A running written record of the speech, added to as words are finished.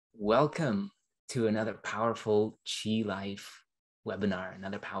Welcome to another powerful Chi Life webinar,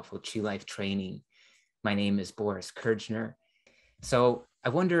 another powerful Chi Life training. My name is Boris Kerjner. So I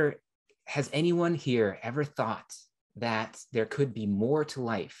wonder, has anyone here ever thought that there could be more to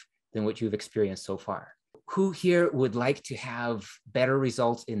life than what you've experienced so far? Who here would like to have better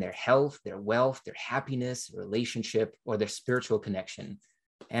results in their health, their wealth, their happiness, relationship, or their spiritual connection?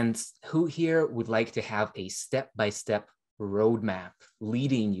 And who here would like to have a step-by-step roadmap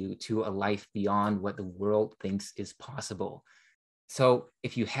leading you to a life beyond what the world thinks is possible? So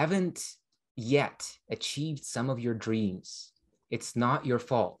if you haven't yet achieved some of your dreams, it's not your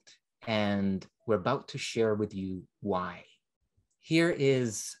fault. And we're about to share with you why. Here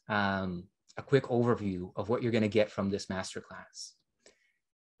is a quick overview of what you're going to get from this masterclass.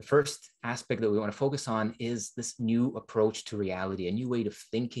 The first aspect that we want to focus on is this new approach to reality, a new way of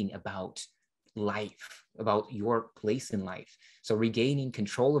thinking about life, about your place in life. So regaining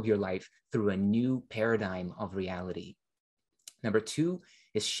control of your life through a new paradigm of reality. Number two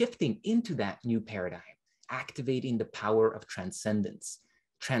is shifting into that new paradigm, activating the power of transcendence.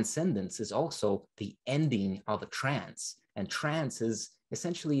 Transcendence is also the ending of a trance, and trance is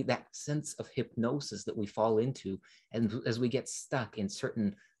essentially that sense of hypnosis that we fall into and as we get stuck in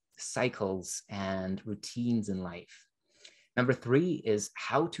certain cycles and routines in life. Number three is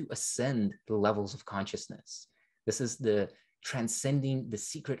how to ascend the levels of consciousness. This is the transcending the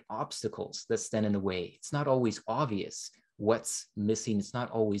secret obstacles that stand in the way. It's not always obvious what's missing. It's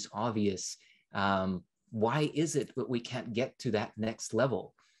not always obvious. Why is it that we can't get to that next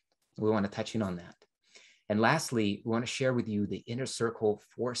level? We want to touch in on that. And lastly, we want to share with you the Inner Circle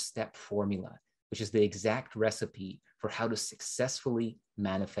 4-step formula, which is the exact recipe for how to successfully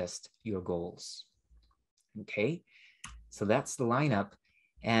manifest your goals. Okay, so that's the lineup.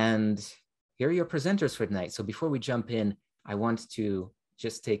 And here are your presenters for tonight. So before we jump in, I want to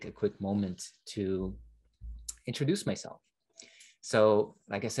just take a quick moment to introduce myself. So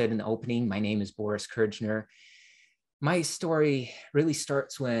like I said in the opening, my name is Boris Kerjner. My story really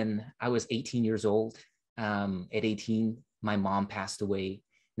starts when I was 18 years old. At 18, my mom passed away.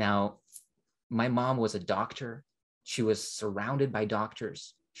 Now, my mom was a doctor. She was surrounded by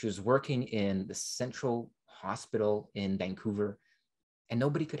doctors. She was working in the Central Hospital in Vancouver, and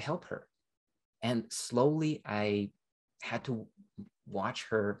nobody could help her. And slowly, I had to watch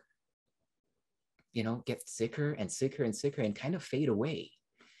her, get sicker and sicker and sicker and kind of fade away.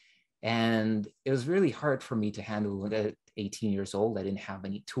 And it was really hard for me to handle at 18 years old. I didn't have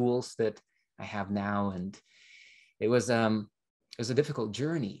any tools that I have now. And it was a difficult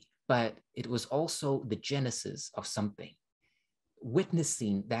journey, but it was also the genesis of something.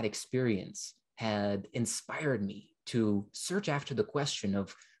 Witnessing that experience had inspired me to search after the question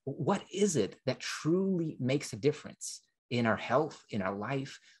of what is it that truly makes a difference in our health, in our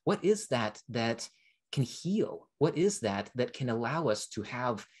life? What is that can heal? What is that can allow us to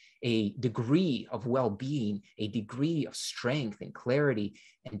have a degree of well-being, a degree of strength and clarity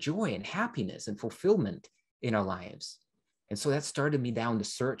and joy and happiness and fulfillment in our lives? And so that started me down the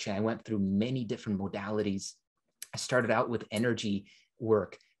search, and I went through many different modalities. I started out with energy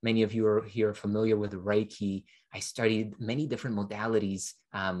work. Many of you are here familiar with Reiki. I studied many different modalities,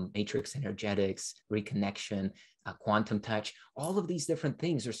 matrix energetics, reconnection, quantum touch. All of these different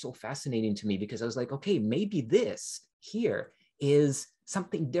things are so fascinating to me because I was like, okay, maybe this here is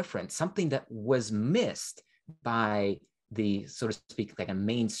something different, something that was missed by the, so to speak, like a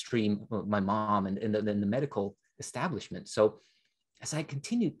mainstream, my mom and the medical establishment. So as I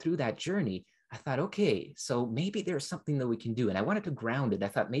continued through that journey, I thought, okay, so maybe there's something that we can do. And I wanted to ground it. I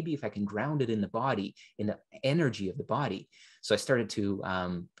thought maybe if I can ground it in the body, in the energy of the body. So I started to,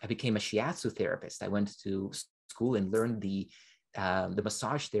 I became a shiatsu therapist. I went to school and learned the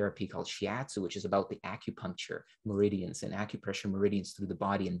massage therapy called shiatsu, which is about the acupuncture meridians and acupressure meridians through the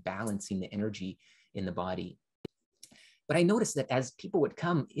body and balancing the energy in the body. But I noticed that as people would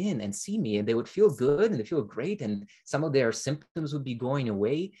come in and see me, and they would feel good and they feel great, and some of their symptoms would be going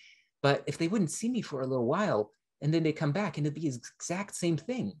away. But if they wouldn't see me for a little while, and then they come back and it'd be the exact same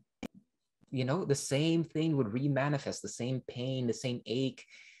thing, the same thing would remanifest, the same pain, the same ache.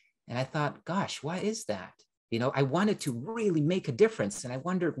 And I thought, gosh, why is that? I wanted to really make a difference. And I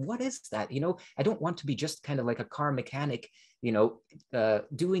wondered, what is that? I don't want to be just kind of like a car mechanic,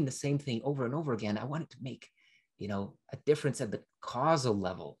 doing the same thing over and over again. I wanted to make, a difference at the causal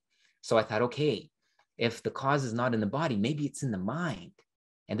level. So I thought, okay, if the cause is not in the body, maybe it's in the mind.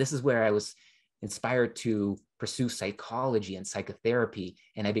 And this is where I was inspired to pursue psychology and psychotherapy.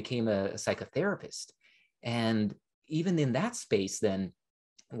 And I became a psychotherapist. And even in that space, then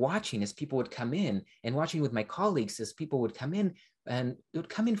watching as people would come in and watching with my colleagues as people would come in, and it would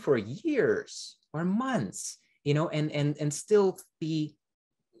come in for years or months, and still be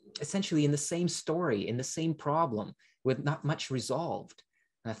essentially in the same story, in the same problem, with not much resolved.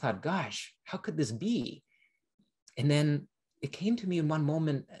 And I thought, gosh, how could this be? And then it came to me in one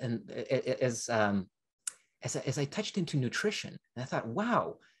moment, and as I touched into nutrition, and I thought,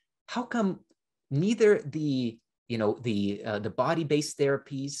 wow, how come neither the body-based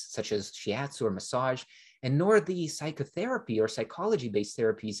therapies such as shiatsu or massage, and nor the psychotherapy or psychology-based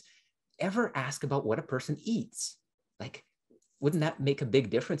therapies ever ask about what a person eats? Like, wouldn't that make a big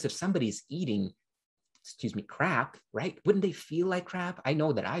difference if somebody's eating, crap, right? Wouldn't they feel like crap? I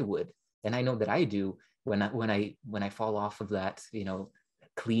know that I would, and I know that I do when I fall off of that,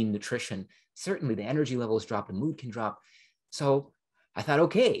 clean nutrition. Certainly the energy levels drop, the mood can drop. So I thought,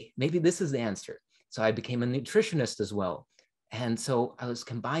 okay, maybe this is the answer. So I became a nutritionist as well. And so I was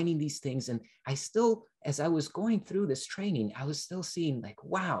combining these things, and I still, as I was going through this training, I was still seeing like,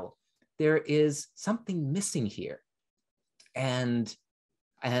 wow, there is something missing here. And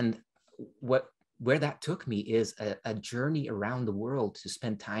where that took me is a journey around the world to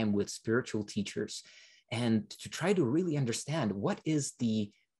spend time with spiritual teachers and to try to really understand what is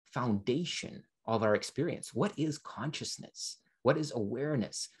the foundation of our experience. What is consciousness? What is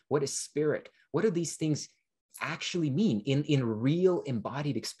awareness? What is spirit? What do these things actually mean in real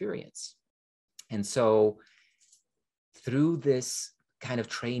embodied experience? And so through this kind of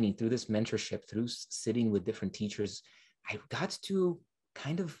training, through this mentorship, through sitting with different teachers, I got to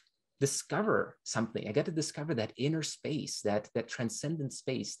kind of discover something. I got to discover that inner space, that transcendent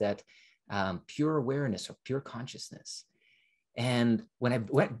space, that pure awareness or pure consciousness. And when I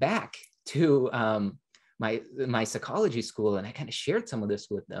went back to my psychology school and I kind of shared some of this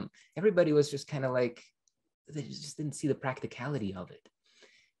with them, everybody was just kind of like, they just didn't see the practicality of it.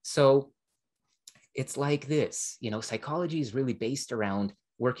 So it's like this, psychology is really based around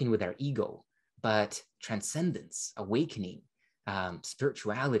working with our ego, but transcendence, awakening,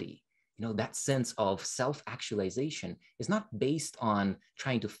 spirituality, that sense of self-actualization is not based on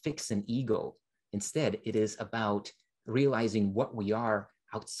trying to fix an ego. Instead, it is about realizing what we are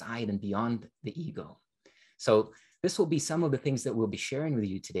outside and beyond the ego. So this will be some of the things that we'll be sharing with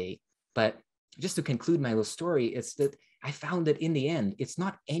you today. But just to conclude my little story, it's that I found that in the end, it's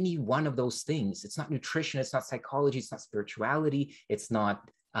not any one of those things. It's not nutrition, it's not psychology, it's not spirituality, it's not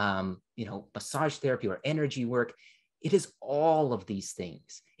massage therapy or energy work. It is all of these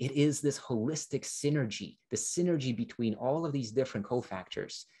things. It is this holistic synergy, the synergy between all of these different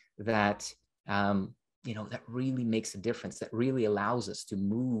cofactors that that really makes a difference, that really allows us to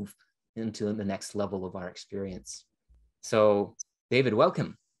move into the next level of our experience. So, David,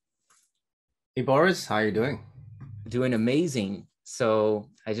 welcome. Hey, Boris, how are you doing? Doing amazing. So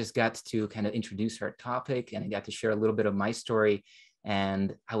I just got to kind of introduce our topic, and I got to share a little bit of my story.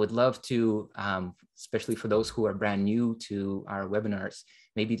 And I would love to, especially for those who are brand new to our webinars,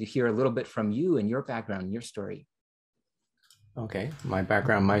 maybe to hear a little bit from you and your background, your story. Okay, my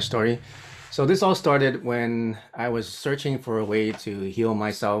background, my story. So this all started when I was searching for a way to heal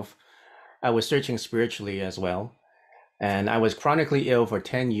myself. I was searching spiritually as well. And I was chronically ill for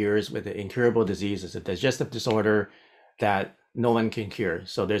 10 years with an incurable disease. It's a digestive disorder that no one can cure.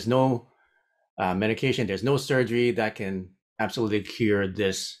 So there's no medication, there's no surgery that can absolutely cure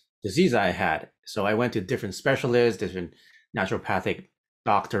this disease I had. So I went to different specialists, different naturopathic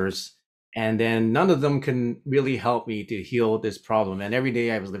doctors, and then none of them can really help me to heal this problem. And every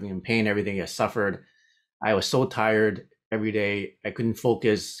day I was living in pain, every day I suffered. I was so tired every day. I couldn't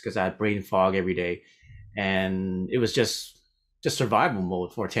focus because I had brain fog every day. And it was just survival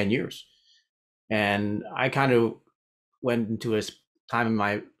mode for 10 years. And I kind of went into a time in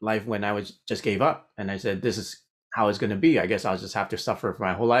my life when I was just gave up. And I said, this is how it's going to be. I guess I'll just have to suffer for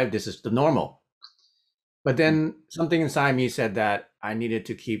my whole life. This is the normal. But then something inside me said that I needed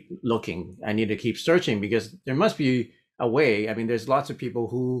to keep looking. I needed to keep searching because there must be a way. I mean, there's lots of people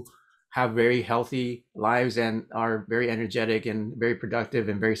who have very healthy lives and are very energetic and very productive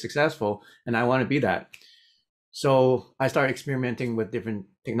and very successful. And I want to be that. So I started experimenting with different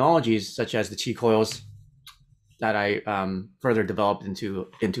technologies, such as the chi coils that I further developed into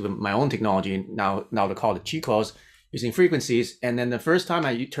my own technology. Now they call it chi coils, using frequencies. And then the first time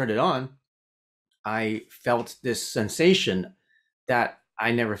I turned it on, I felt this sensation that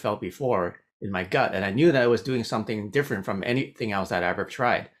I never felt before in my gut. And I knew that I was doing something different from anything else that I ever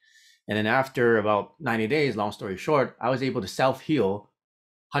tried. And then after about 90 days, long story short, I was able to self-heal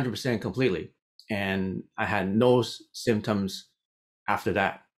 100% completely. And I had no symptoms after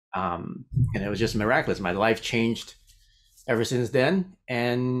that. And it was just miraculous. My life changed ever since then.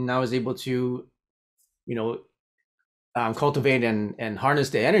 And I was able to, cultivate and harness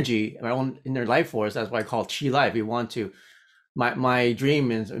the energy, my own inner life force. That's why I call chi life. We want to, my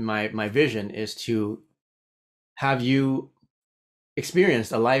dream is, my vision is to have you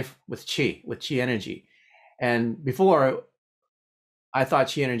experience a life with chi energy. And before, I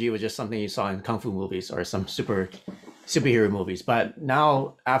thought chi energy was just something you saw in kung fu movies or some superhero movies. But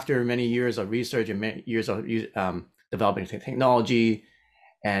now, after many years of research and many years of developing technology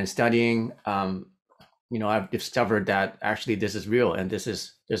and studying, I've discovered that actually this is real, and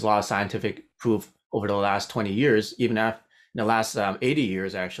there's a lot of scientific proof over the last 20 years, even after in the last 80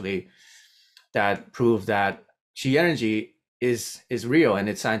 years actually, that prove that chi energy is real and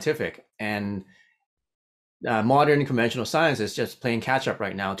it's scientific. And modern conventional science is just playing catch up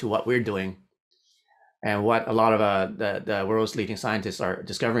right now to what we're doing, and what a lot of the world's leading scientists are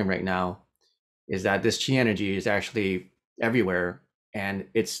discovering right now is that this chi energy is actually everywhere, and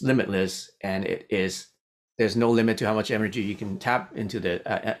it's limitless, and there's no limit to how much energy you can tap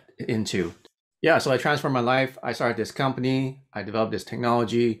into. Yeah, so I transformed my life. I started this company. I developed this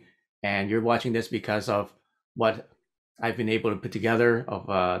technology, and you're watching this because of what I've been able to put together,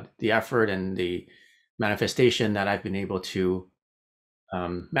 of the effort and the manifestation that I've been able to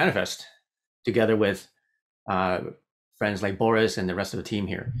manifest together with friends like Boris and the rest of the team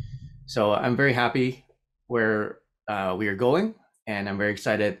here. So I'm very happy where we are going, and I'm very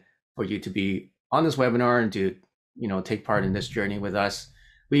excited for you to be on this webinar and to take part in this journey with us.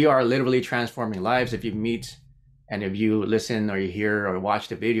 We are literally transforming lives. If you meet and if you listen or you hear or watch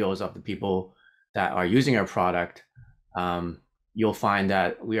the videos of the people that are using our product, you'll find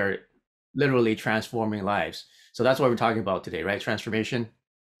that we are literally transforming lives. So that's what we're talking about today, right? Transformation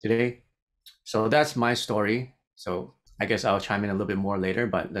today. So that's my story. So I guess I'll chime in a little bit more later,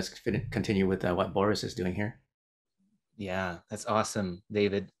 but let's continue with what Boris is doing here. Yeah, that's awesome,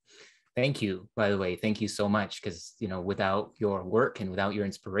 David. Thank you, by the way. Thank you so much, because, without your work and without your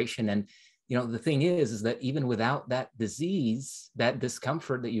inspiration, and, the thing is that even without that disease, that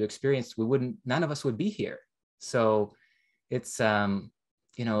discomfort that you experienced, none of us would be here. So it's,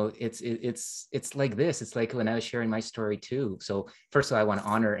 it's like this. It's like when I was sharing my story too. So first of all, I want to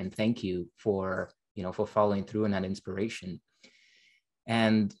honor and thank you for following through on that inspiration.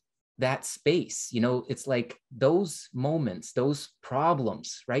 And that space, it's like those moments, those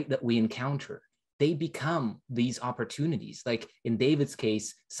problems, right, that we encounter, they become these opportunities. Like in David's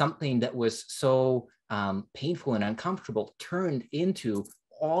case, something that was so painful and uncomfortable turned into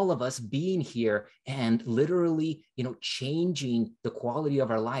all of us being here and literally, changing the quality of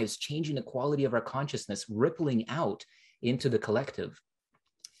our lives, changing the quality of our consciousness, rippling out into the collective.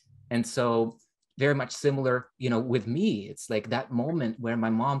 And so very much similar, with me, it's like that moment where my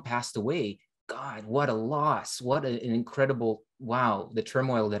mom passed away. God, what a loss, what an incredible, wow, the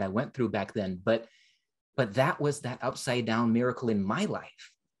turmoil that I went through back then. But that was that upside down miracle in my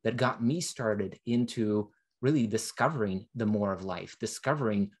life that got me started into really discovering the more of life,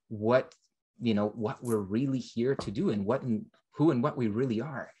 discovering what we're really here to do, and who and what we really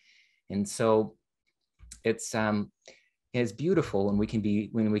are. And so it's beautiful when we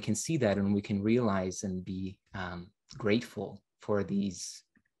can see that, and we can realize and be grateful for these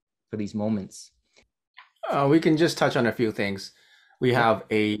moments. We can just touch on a few things. We have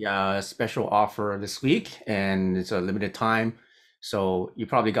a special offer this week, and it's a limited time. So you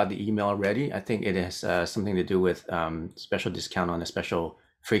probably got the email already. I think it has something to do with special discount on a special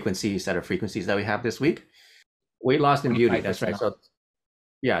set of frequencies that we have this week. Weight loss and beauty. That's right. So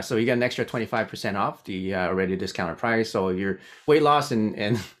yeah, so you get an extra 25% off the already discounted price. So your weight loss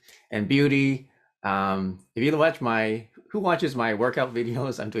and beauty. If you watch who watches my workout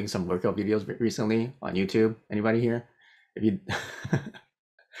videos? I'm doing some workout videos recently on YouTube. Anybody here? If you,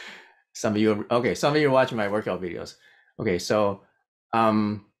 some of you are watching my workout videos. Okay, so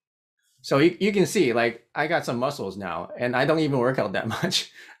so you can see, like, I got some muscles now, and I don't even work out that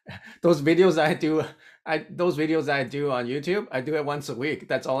much. Those videos I do on YouTube, I do it once a week.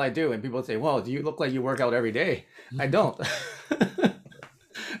 That's all I do. And people say, well, do you look like you work out every day? I don't.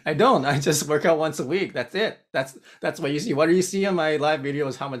 I don't. I just work out once a week. That's it. That's what you see. What do you see on my live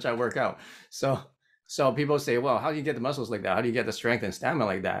videos? How much I work out. So people say, well, how do you get the muscles like that? How do you get the strength and stamina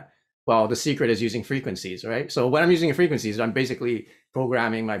like that? Well, the secret is using frequencies, right? So when I'm using frequencies, I'm basically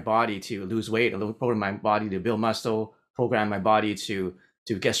programming my body to lose weight, program my body to build muscle, program my body to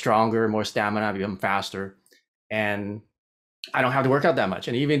get stronger, more stamina, become faster. And I don't have to work out that much.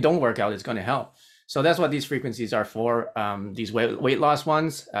 And even don't work out, it's going to help. So that's what these frequencies are for. These weight loss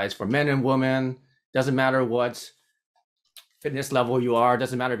ones, it's for men and women. Doesn't matter what fitness level you are,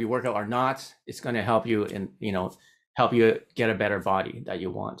 doesn't matter if you work out or not. It's going to help you help you get a better body that you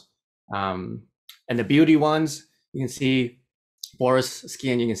want. And the beauty ones, You can see Boris'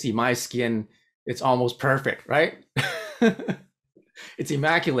 skin, you can see my skin. It's almost perfect, right? It's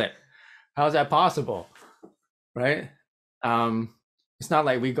immaculate. How is that possible, right? Um, it's not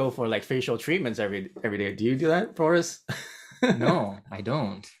like we go for like facial treatments every day. Do you do that, Boris? No, I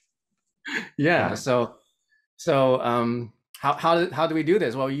don't. Yeah. Yeah. So how do we do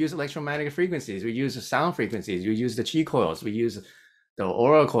this? Well, we use electromagnetic frequencies. We use the sound frequencies. We use the chi coils. We use the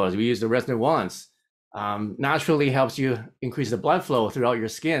aura coils. We use the resonant wands. Naturally helps you increase the blood flow throughout your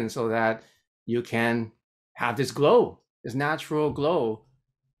skin so that you can have this glow, this natural glow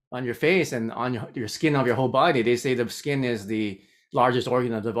on your face and on your skin of your whole body. They say the skin is the largest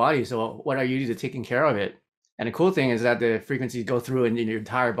organ of the body. So what are you to taking care of it? And the cool thing is that the frequencies go through in your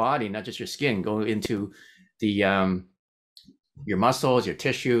entire body, not just your skin, go into the your muscles, your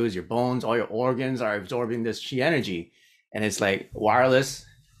tissues, your bones, all your organs are absorbing this chi energy, and it's like wireless,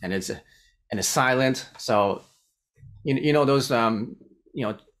 and it's silent. So you know those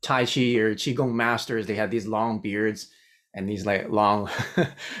Tai Chi or Qigong masters, they have these long beards and these like long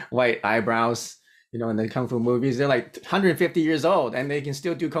white eyebrows. In the kung fu movies, they're like 150 years old and they can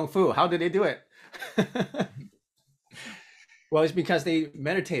still do kung fu. How did they do it? Well, it's because they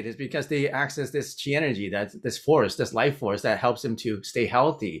meditate. It's because they access this chi energy, this force, this life force that helps them to stay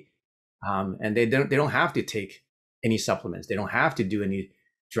healthy. And they don't have to take any supplements. They don't have to do any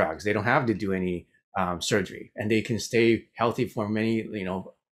drugs. They don't have to do any surgery, and they can stay healthy for many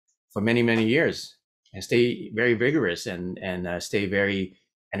years and stay very vigorous and stay very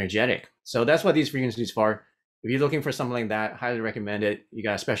energetic. So that's what these frequencies for. If you're looking for something like that, highly recommend it. You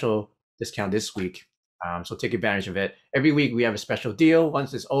got a special discount this week. So take advantage of it. Every week we have a special deal.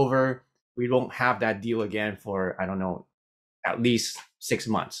 Once it's over, we won't have that deal again for, I don't know, at least 6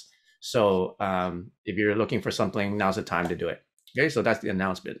 months. So if you're looking for something, now's the time to do it. Okay, so that's the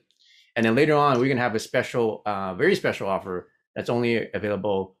announcement. And then later on, we're gonna have a special, very special offer that's only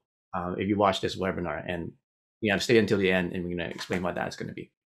available if you watch this webinar. And you have to stay until the end, and we're gonna explain what that's gonna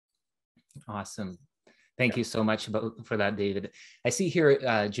be. Awesome. Thank you so much for that, David. I see here,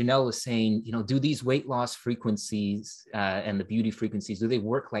 Janelle is saying, do these weight loss frequencies and the beauty frequencies, do they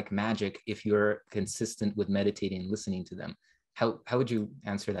work like magic if you're consistent with meditating and listening to them? How would you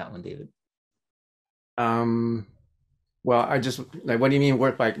answer that one, David? Well, I just like, what do you mean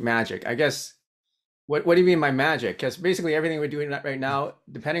work like magic? I guess, what do you mean by magic? Because basically everything we're doing right now,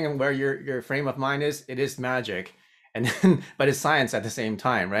 depending on where your frame of mind is, it is magic, and then, but it's science at the same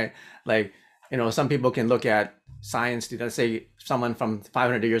time, right? Like, some people can look at science. Let's say someone from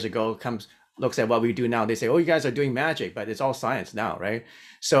 500 years ago looks at what we do now. They say, "Oh, you guys are doing magic," but it's all science now, right?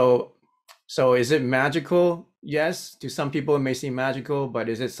 So is it magical? Yes. To some people, it may seem magical, but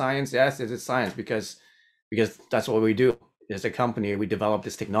is it science? Yes. Is it science? Because that's what we do. As a company, we develop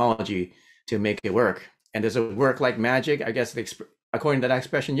this technology to make it work. And does it work like magic? I guess according to that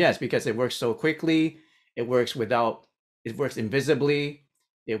expression, yes, because it works so quickly. It works invisibly.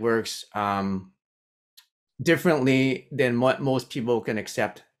 It works differently than what most people can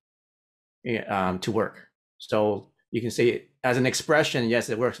accept to work. So you can say as an expression, yes,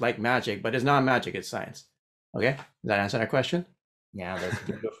 it works like magic, but it's not magic, it's science. Okay, does that answer that question? Yeah, that's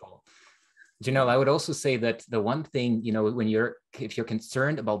beautiful. Janelle, I would also say that the one thing, if you're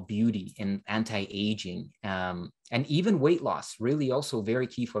concerned about beauty and anti-aging, and even weight loss, really also very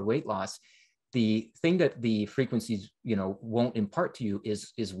key for weight loss, the thing that the frequencies, won't impart to you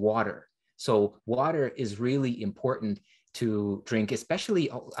is water. So water is really important to drink, especially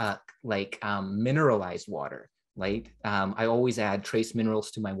mineralized water, right? I always add trace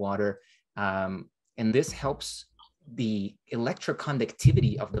minerals to my water. And this helps the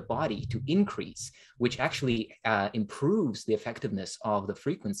electroconductivity of the body to increase, which actually improves the effectiveness of the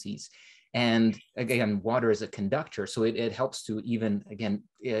frequencies. And again, water is a conductor, so it helps to even, again,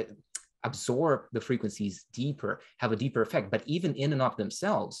 absorb the frequencies deeper, have a deeper effect. But even in and of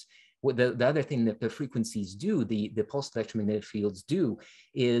themselves, the other thing that the frequencies do, the pulsed electromagnetic fields do,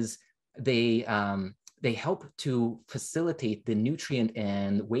 is they help to facilitate the nutrient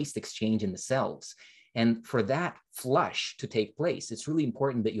and waste exchange in the cells. And for that flush to take place, it's really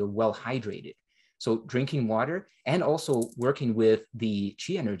important that you're well hydrated. So drinking water and also working with the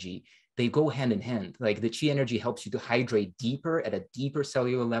chi energy, they go hand in hand. Like the chi energy helps you to hydrate deeper at a deeper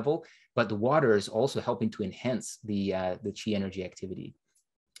cellular level, but the water is also helping to enhance the chi energy activity.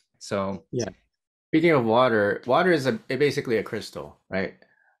 So yeah. Speaking of water is basically a crystal, right?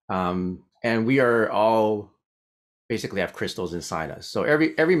 And we are all basically have crystals inside us. So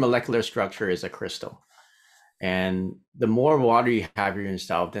every molecular structure is a crystal. And the more water you have in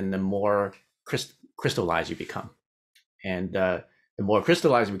yourself, then the more crystallized you become. And The more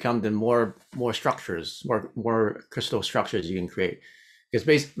crystallized you become, the more structures, more crystal structures you can create. Because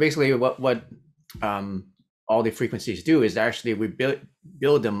basically, what all the frequencies do is actually we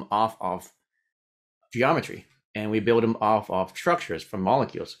build them off of geometry, and we build them off of structures from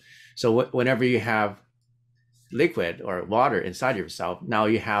molecules. So whenever you have liquid or water inside yourself, now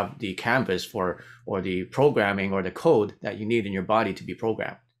you have the canvas for, or the programming or the code that you need in your body to be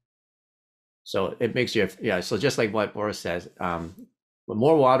programmed. So it makes you, so just like what Boris says, the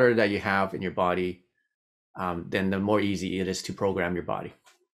more water that you have in your body, then the more easy it is to program your body.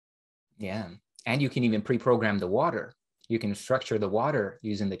 Yeah. And you can even pre-program the water. You can structure the water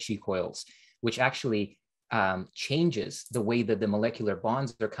using the chi coils, which actually changes the way that the molecular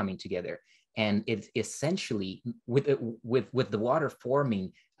bonds are coming together. And it essentially, with the water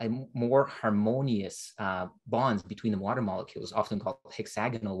forming a more harmonious bonds between the water molecules, often called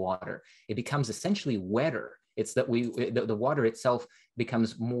hexagonal water, it becomes essentially wetter. It's that the water itself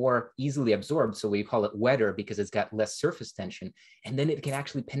becomes more easily absorbed. So we call it wetter because it's got less surface tension. And then it can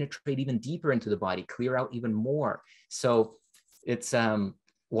actually penetrate even deeper into the body, clear out even more. So it's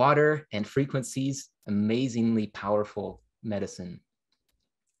water and frequencies, amazingly powerful medicine.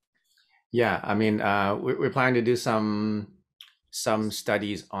 Yeah, I mean, we're planning to do some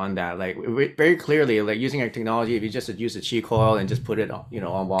studies on that. Like very clearly, like using our technology, if you just use a chi coil and just put it,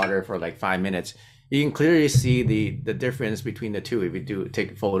 on water for like 5 minutes, you can clearly see the difference between the two. If you do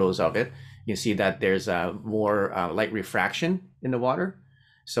take photos of it, you see that there's more light refraction in the water.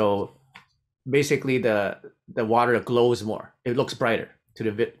 So basically, the water glows more. It looks brighter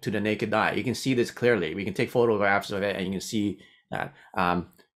to the naked eye. You can see this clearly. We can take photographs of it, and you can see that.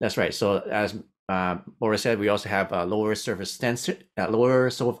 That's right. So as Boris said, we also have lower surface tension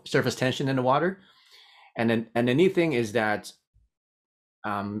in the water, and the neat thing is that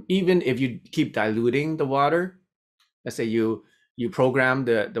even if you keep diluting the water, let's say you program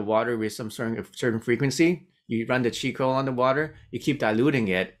the water with some certain frequency, you run the chi coil on the water, you keep diluting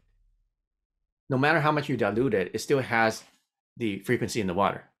it. No matter how much you dilute it, it still has the frequency in the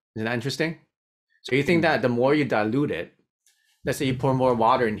water. Isn't that interesting? So you think that the more you dilute it, let's say you pour more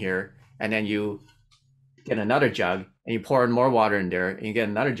water in here, and then you get another jug, and you pour more water in there, and you get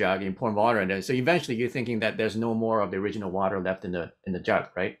another jug, and you pour more water in there. So eventually you're thinking that there's no more of the original water left in the jug,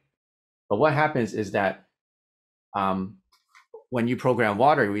 right? But what happens is that when you program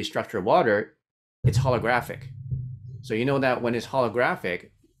water, restructure water, it's holographic. So you know that when it's holographic,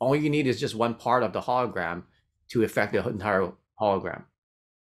 all you need is just one part of the hologram to affect the entire hologram.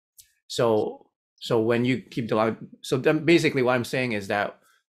 So when you keep the, so then basically what I'm saying is that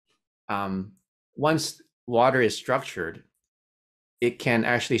once water is structured, it can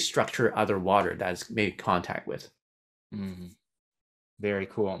actually structure other water that's made contact with. Mm-hmm. Very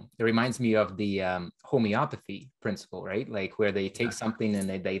cool. It reminds me of the homeopathy principle, right? Like where they take something and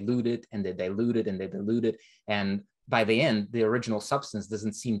they dilute it and they dilute it and they dilute it. And by the end, the original substance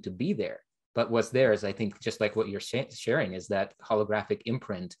doesn't seem to be there. But what's there is, I think, just like what you're sharing, is that holographic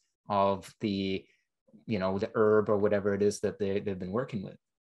imprint of the, the herb or whatever it is that they've been working with.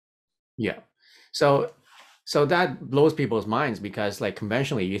 Yeah. So that blows people's minds, because like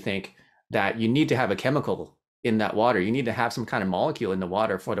conventionally you think that you need to have a chemical in that water. You need to have some kind of molecule in the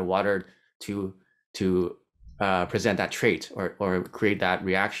water for the water to present that trait or create that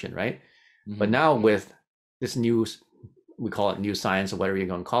reaction, right? Mm-hmm. But now with this new, we call it new science or whatever you're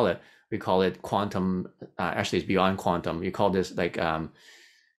going to call it, we call it quantum, actually it's beyond quantum. You call this like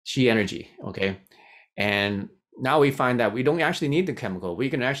chi energy, okay? And now we find that we don't actually need the chemical. We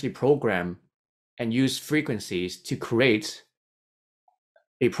can actually program and use frequencies to create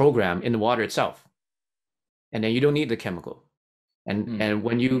a program in the water itself. And then you don't need the chemical. And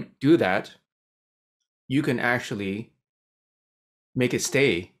when you do that, you can actually make it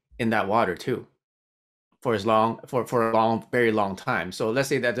stay in that water too for a very long time. So let's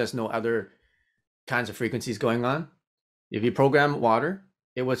say that there's no other kinds of frequencies going on. If you program water,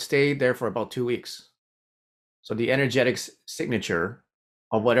 it would stay there for about 2 weeks. So the energetic signature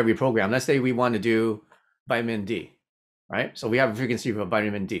of whatever you program, let's say we want to do vitamin D, right? So we have a frequency for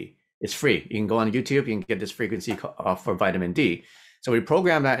vitamin D. It's free. You can go on YouTube, you can get this frequency for vitamin D. So we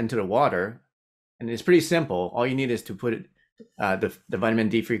program that into the water, and it's pretty simple. All you need is to put the vitamin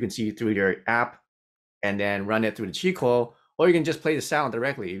D frequency through your app and then run it through the chi coil, or you can just play the sound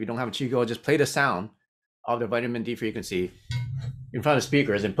directly. If you don't have a chi coil, just play the sound of the vitamin D frequency in front of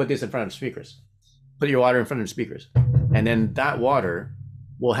speakers and put this in front of speakers. Put your water in front of speakers. And then that water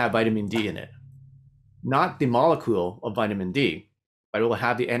will have vitamin D in it. Not the molecule of vitamin D, but it will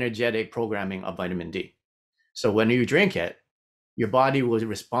have the energetic programming of vitamin D. So when you drink it, your body will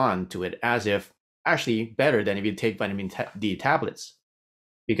respond to it as if actually better than if you take vitamin D tablets,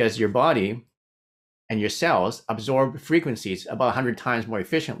 because your body and your cells absorb frequencies about 100 times more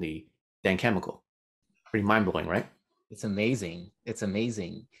efficiently than chemical. Pretty mind-blowing, right? It's amazing. It's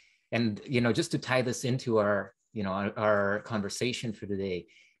amazing. And, just to tie this into our conversation for today,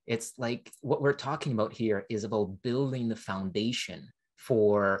 it's like what we're talking about here is about building the foundation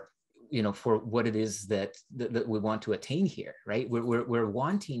for, for what it is that we want to attain here, right? We're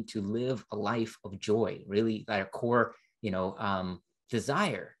wanting to live a life of joy. Really, our core,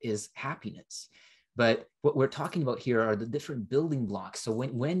 desire is happiness. But what we're talking about here are the different building blocks. So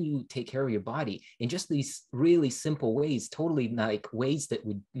when you take care of your body in just these really simple ways, totally like ways that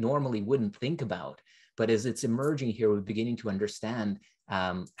we normally wouldn't think about, but as it's emerging here, we're beginning to understand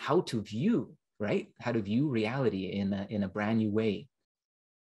how to view, right? How to view reality in a brand new way.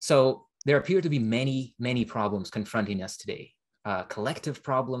 So there appear to be many, many problems confronting us today, collective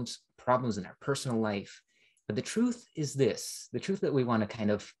problems in our personal life. But the truth is this, the truth that we want to kind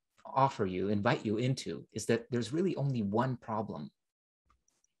of invite you into, is that there's really only one problem.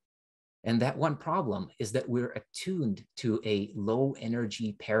 And that one problem is that we're attuned to a low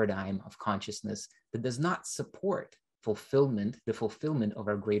energy paradigm of consciousness that does not support the fulfillment of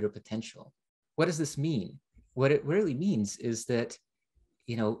our greater potential. What does this mean? What it really means is that,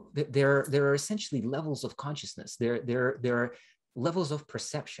 there are essentially levels of consciousness. There are levels of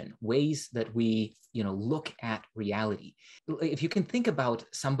perception, ways that we, look at reality. If you can think about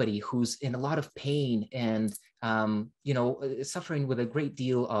somebody who's in a lot of pain and, suffering with a great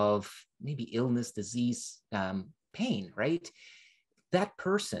deal of maybe illness, disease, pain, right? That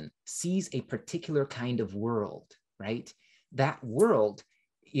person sees a particular kind of world, right? That world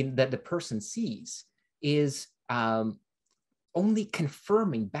that the person sees is only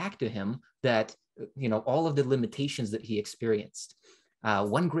confirming back to him that, all of the limitations that he experienced.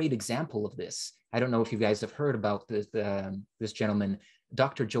 One great example of this, I don't know if you guys have heard about this gentleman,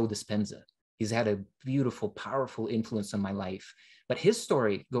 Dr. Joe Dispenza. He's had a beautiful, powerful influence on my life. But his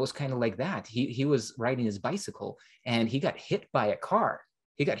story goes kind of like that. He was riding his bicycle and he got hit by a car.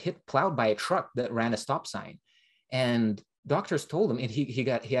 He got plowed by a truck that ran a stop sign. And doctors told him, and he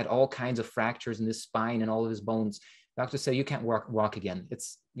had all kinds of fractures in his spine and all of his bones. Doctors say you can't walk again.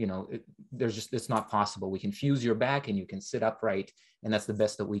 It's, it's not possible. We can fuse your back and you can sit upright, and that's the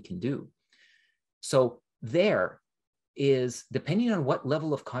best that we can do. So there is, depending on what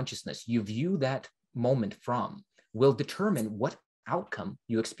level of consciousness you view that moment from, will determine what outcome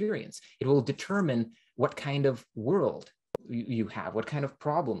you experience. It will determine what kind of world you have, what kind of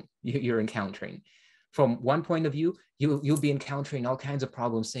problem you're encountering. From one point of view, you'll be encountering all kinds of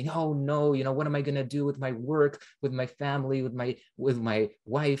problems, saying, oh no, what am I going to do with my work, with my family, with my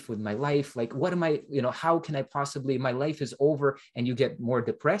wife, with my life? Like, what am I, how can I possibly, my life is over, and you get more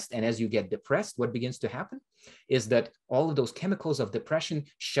depressed. And as you get depressed, what begins to happen is that all of those chemicals of depression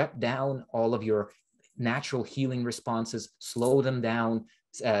shut down all of your natural healing responses, slow them down,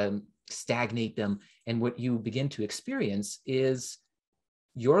 stagnate them. And what you begin to experience is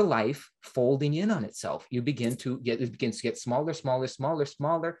your life folding in on itself. It begins to get smaller,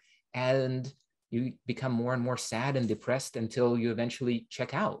 and you become more and more sad and depressed until you eventually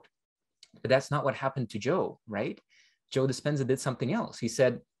check out. But that's not what happened to Joe, right? Joe Dispenza did something else. He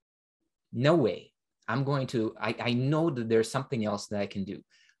said, no way, I know that there's something else that I can do.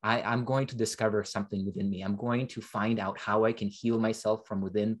 I'm going to discover something within me. I'm going to find out how I can heal myself from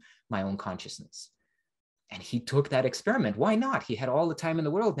within my own consciousness. And he took that experiment. Why not? He had all the time in the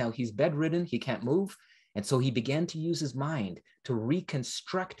world now. He's bedridden. He can't move. And so he began to use his mind to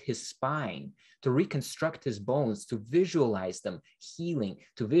reconstruct his spine, to reconstruct his bones, to visualize them healing,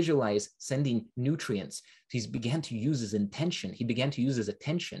 to visualize sending nutrients. He began to use his intention. He began to use his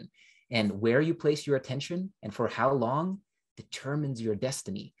attention. And where you place your attention and for how long determines your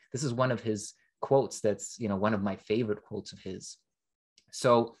destiny. This is one of his quotes that's, one of my favorite quotes of his.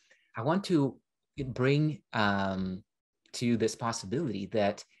 So I want to bring to this possibility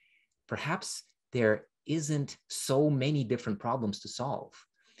that perhaps there isn't so many different problems to solve.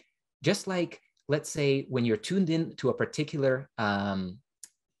 Just like, let's say, when you're tuned in to a particular,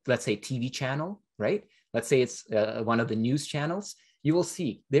 let's say, TV channel, right? Let's say it's one of the news channels, you will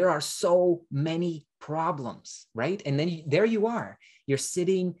see there are so many problems, right? And then there you are. You're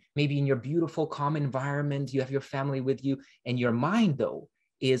sitting maybe in your beautiful, calm environment. You have your family with you, and your mind, though,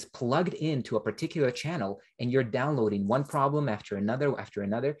 is plugged into a particular channel, and you're downloading one problem after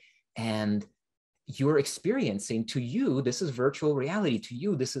another, and you're experiencing, to you, this is virtual reality. To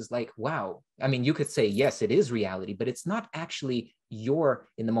you, this is like, wow. I mean, you could say, yes, it is reality, but it's not actually your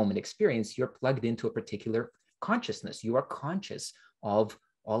in the moment experience. You're plugged into a particular consciousness. You are conscious of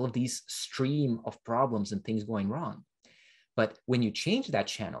all of these stream of problems and things going wrong. But when you change that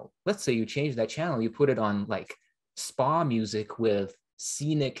channel, let's say you change that channel, you put it on like spa music with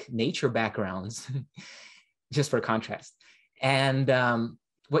scenic nature backgrounds, just for contrast. And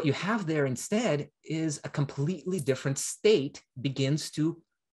what you have there instead is a completely different state begins to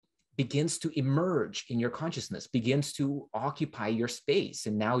emerge in your consciousness, begins to occupy your space.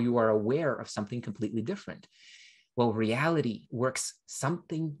 And now you are aware of something completely different. Well, reality works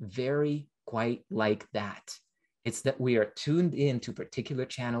something very quite like that. It's that we are tuned into particular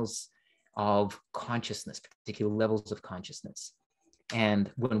channels of consciousness, particular levels of consciousness.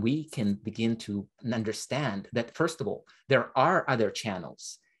 And when we can begin to understand that, first of all, there are other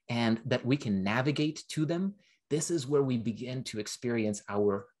channels and that we can navigate to them, this is where we begin to experience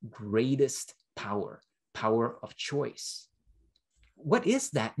our greatest power, power of choice. What is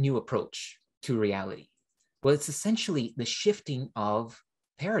that new approach to reality? Well, it's essentially the shifting of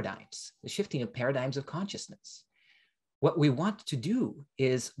paradigms, the shifting of paradigms of consciousness. What we want to do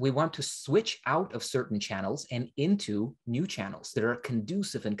is we want to switch out of certain channels and into new channels that are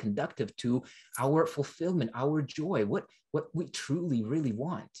conducive and conductive to our fulfillment, our joy, what we truly, really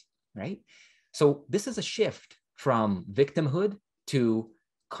want, right? So this is a shift from victimhood to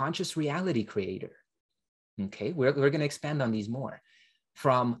conscious reality creator. Okay, we're going to expand on these more.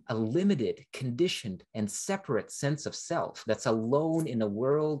 From a limited, conditioned, and separate sense of self that's alone in a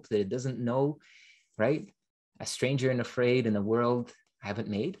world that it doesn't know, right? A stranger and afraid in a world I haven't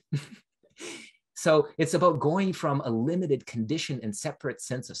made. So it's about going from a limited, conditioned, and separate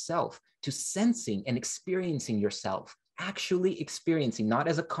sense of self to sensing and experiencing yourself, actually experiencing, not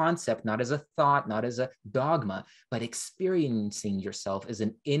as a concept, not as a thought, not as a dogma, but experiencing yourself as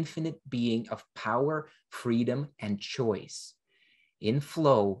an infinite being of power, freedom, and choice, in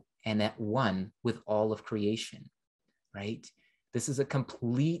flow and at one with all of creation, right? This is a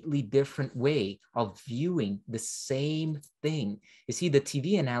completely different way of viewing the same thing. You see, the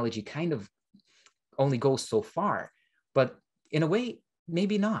TV analogy kind of only goes so far, but in a way,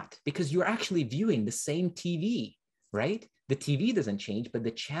 maybe not, because you're actually viewing the same TV, right? The TV doesn't change, but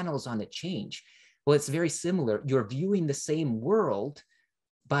the channels on it change. Well, it's very similar. You're viewing the same world,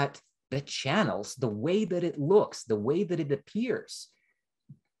 but the channels, the way that it looks, the way that it appears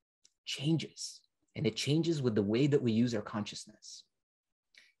changes. And it changes with the way that we use our consciousness.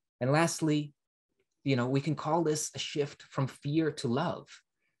 And lastly, we can call this a shift from fear to love.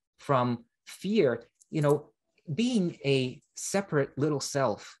 From fear, being a separate little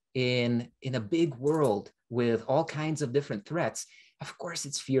self in a big world with all kinds of different threats, of course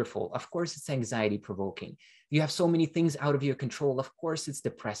it's fearful. Of course it's anxiety provoking. You have so many things out of your control. Of course it's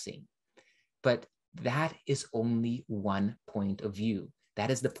depressing. But that is only one point of view. That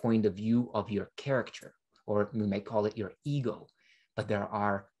is the point of view of your character, or we may call it your ego. But there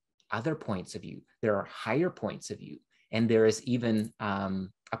are other points of view. There are higher points of view. And there is even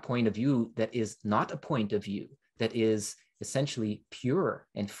a point of view that is not a point of view, that is essentially pure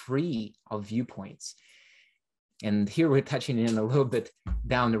and free of viewpoints. And here we're touching in a little bit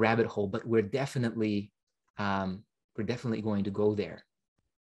down the rabbit hole, but we're definitely going to go there.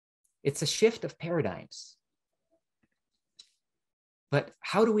 It's a shift of paradigms. But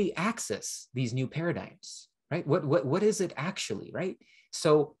how do we access these new paradigms, right? What is it actually, right?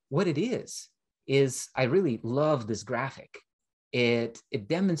 So what it is I really love this graphic. It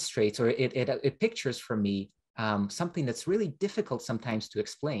demonstrates, or it pictures for me something that's really difficult sometimes to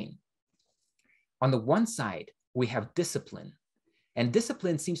explain. On the one side, we have discipline. And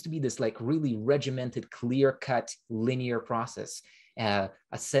discipline seems to be this like really regimented, clear-cut, linear process, a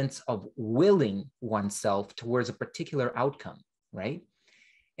sense of willing oneself towards a particular outcome, right?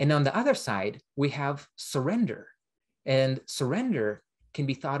 And on the other side, we have surrender. And surrender can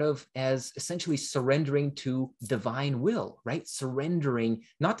be thought of as essentially surrendering to divine will, right? Surrendering,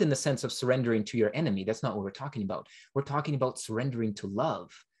 not in the sense of surrendering to your enemy. That's not what we're talking about. We're talking about surrendering to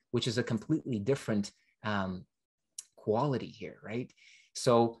love, which is a completely different quality here, right?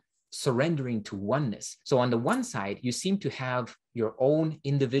 So surrendering to oneness. So on the one side, you seem to have your own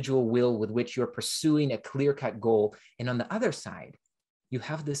individual will with which you're pursuing a clear-cut goal. And on the other side, you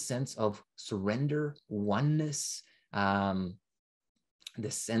have this sense of surrender, oneness,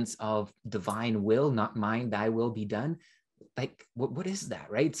 this sense of divine will, not mine, thy will be done. Like, what is that,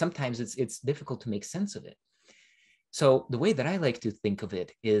 right? Sometimes it's difficult to make sense of it. So the way that I like to think of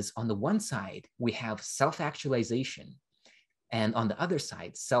it is, on the one side, we have self-actualization, and on the other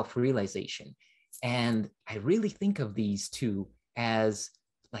side, self-realization. And I really think of these two as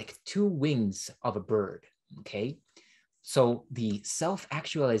like two wings of a bird, okay? So the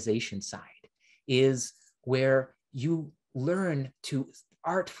self-actualization side is where you learn to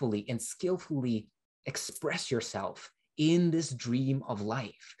artfully and skillfully express yourself in this dream of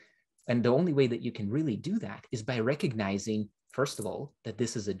life. And the only way that you can really do that is by recognizing, first of all, that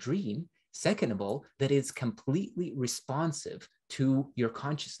this is a dream. Second of all, that it's completely responsive to your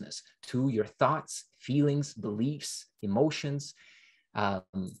consciousness, to your thoughts, feelings, beliefs, emotions.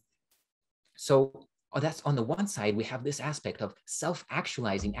 So that's on the one side, we have this aspect of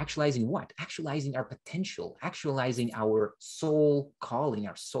self-actualizing. Actualizing what? Actualizing our potential, actualizing our soul calling,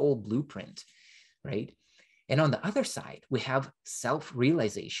 our soul blueprint, right? And on the other side, we have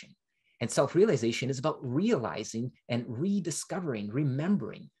self-realization. And self-realization is about realizing and rediscovering,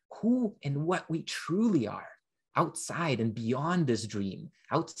 remembering who and what we truly are outside and beyond this dream,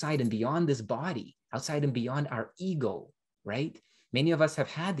 outside and beyond this body, outside and beyond our ego, right? Many of us have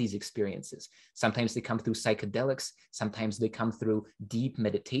had these experiences. Sometimes they come through psychedelics. Sometimes they come through deep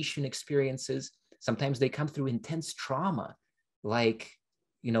meditation experiences. Sometimes they come through intense trauma. Like,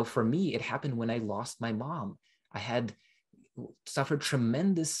 for me, it happened when I lost my mom. I had suffered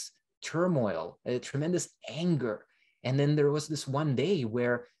tremendous turmoil, tremendous anger. And then there was this one day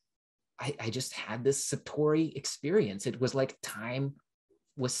where I just had this Satori experience. It was like time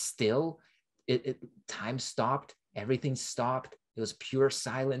was still, time stopped, everything stopped. It was pure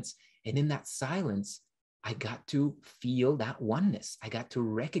silence. And in that silence, I got to feel that oneness. I got to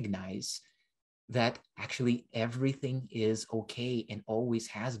recognize that actually everything is okay and always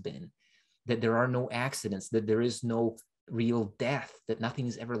has been, that there are no accidents, that there is no real death, that nothing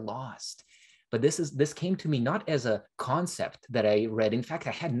is ever lost. But this came to me not as a concept that I read. In fact,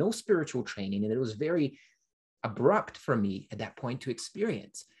 I had no spiritual training, and it was very abrupt for me at that point to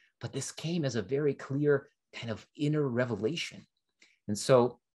experience. But this came as a very clear kind of inner revelation. And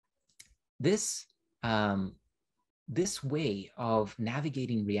so this way of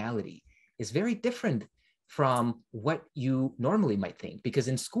navigating reality is very different from what you normally might think, because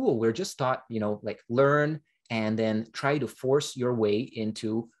in school we're just taught, like learn and then try to force your way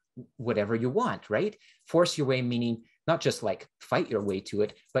into whatever you want, right? Force your way, meaning not just like fight your way to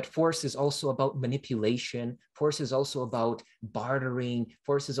it, but force is also about manipulation. Force is also about bartering.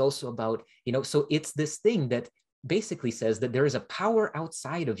 Force is also about, so it's this thing that basically says that there is a power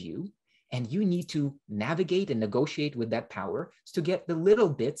outside of you, and you need to navigate and negotiate with that power to get the little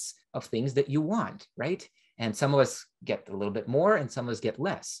bits of things that you want, right? And some of us get a little bit more and some of us get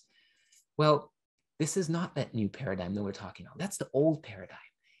less. Well, this is not that new paradigm that we're talking about. That's the old paradigm.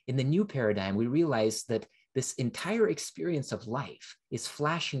 In the new paradigm, we realize that this entire experience of life is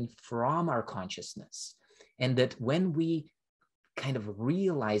flashing from our consciousness. And that when we kind of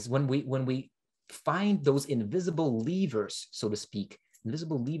realize, when we find those invisible levers, so to speak,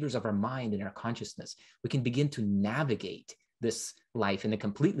 invisible levers of our mind and our consciousness, we can begin to navigate this life in a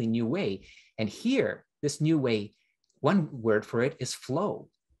completely new way. And here, this new way, one word for it is flow.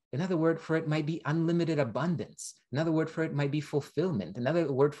 Another word for it might be unlimited abundance. Another word for it might be fulfillment.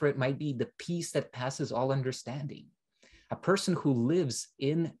 Another word for it might be the peace that passes all understanding. A person who lives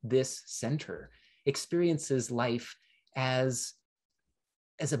in this center experiences life as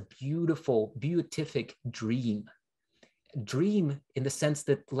a beautiful, beatific dream. Dream in the sense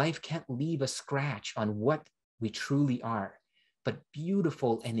that life can't leave a scratch on what we truly are, but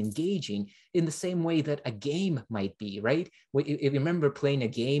beautiful and engaging in the same way that a game might be, right? If you remember playing a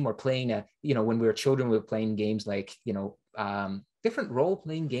game or playing when we were children, we were playing games like, different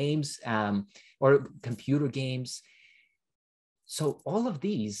role-playing games or computer games. So all of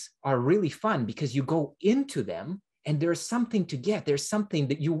these are really fun because you go into them and there's something to get. There's something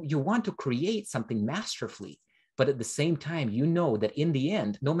that you want to create something masterfully. But at the same time, you know that in the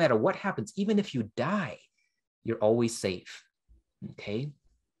end, no matter what happens, even if you die, you're always safe. Okay.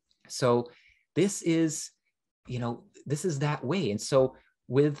 So this is that way. And so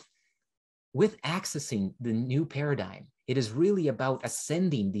with accessing the new paradigm, it is really about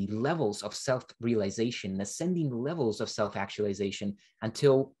ascending the levels of self-realization, ascending the levels of self-actualization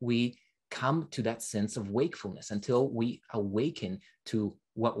until we come to that sense of wakefulness, until we awaken to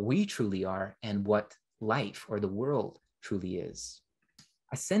what we truly are and what life or the world truly is.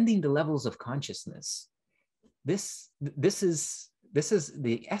 Ascending the levels of consciousness, this is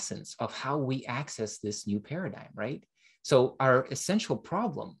the essence of how we access this new paradigm, right? So our essential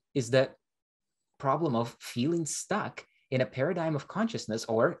problem is that problem of feeling stuck in a paradigm of consciousness,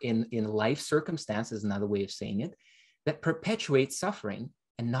 or in life circumstances, another way of saying it, that perpetuates suffering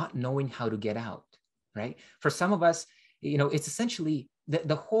and not knowing how to get out, right? For some of us, it's essentially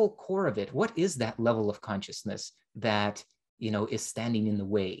the whole core of it. What is that level of consciousness that, is standing in the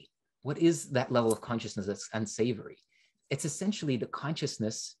way? What is that level of consciousness that's unsavory? It's essentially the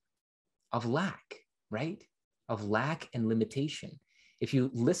consciousness of lack, right? Of lack and limitation. if you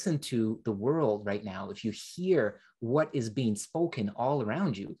listen to the world right now, if you hear what is being spoken all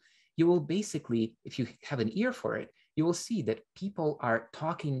around you, you will basically, if you have an ear for it, you will see that people are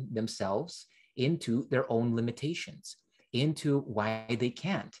talking themselves into their own limitations, into why they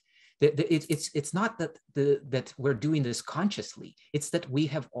can't. It's not that we're doing this consciously. It's that we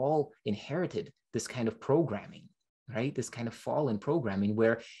have all inherited this kind of programming, right? This kind of fallen programming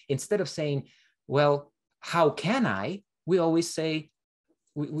where instead of saying, well, how can I? We always say,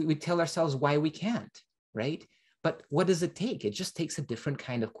 we tell ourselves why we can't, right? But what does it take? It just takes a different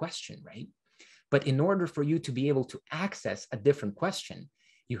kind of question, right? But in order for you to be able to access a different question,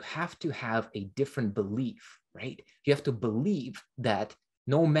 you have to have a different belief, right? You have to believe that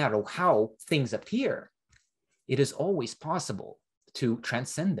no matter how things appear, it is always possible to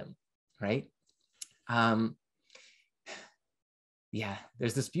transcend them, right? Yeah,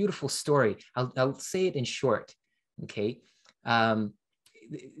 there's this beautiful story. I'll say it in short, okay?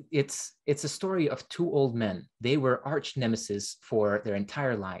 It's a story of two old men. They were arch nemesis for their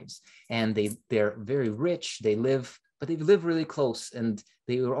entire lives, and they're very rich. They live really close, and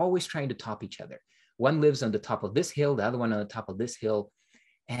they were always trying to top each other. One lives on the top of this hill, the other one on the top of this hill,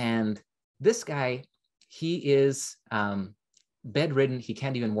 and this guy, he is bedridden. He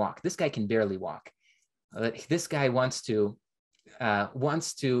can't even walk. This guy can barely walk. This guy wants to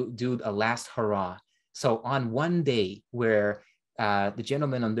do a last hurrah. So on one day where the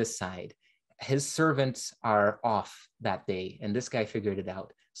gentleman on this side, his servants are off that day, and this guy figured it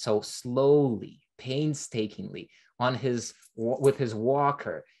out. So slowly, painstakingly, with his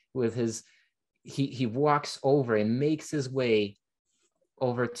walker, he walks over and makes his way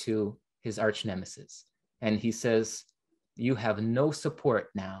over to his arch nemesis, and he says, "You have no support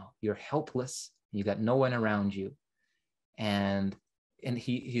now. You're helpless. You got no one around you," and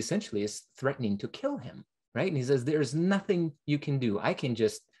he essentially is threatening to kill him. Right? And he says, "There's nothing you can do. I can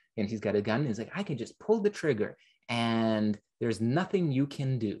just," and he's got a gun. And he's like, "I can just pull the trigger and there's nothing you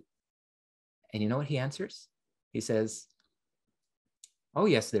can do." And you know what he answers? He says, "Oh,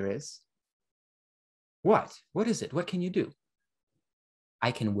 yes, there is." "What? What is it? What can you do?"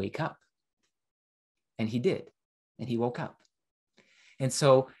 "I can wake up." And he did. And he woke up. And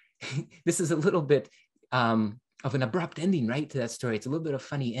so this is a little bit of an abrupt ending, right, to that story. It's a little bit of a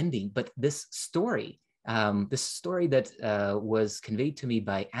funny ending, but this story that was conveyed to me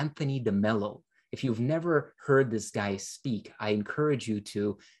by Anthony DeMello. If you've never heard this guy speak, I encourage you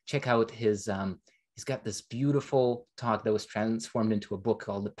to check out his, he's got this beautiful talk that was transformed into a book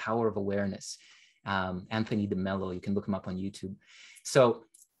called The Power of Awareness. Anthony DeMello, you can look him up on YouTube. So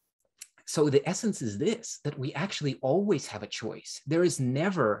the essence is this, that we actually always have a choice. There is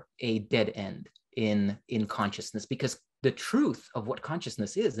never a dead end in consciousness, because the truth of what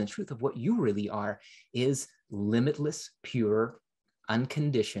consciousness is, and the truth of what you really are, is limitless, pure,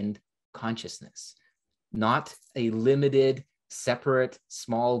 unconditioned consciousness, not a limited, separate,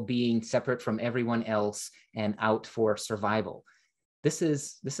 small being, separate from everyone else and out for survival. This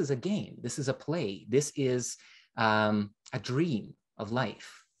is a game. This is a play. This is a dream of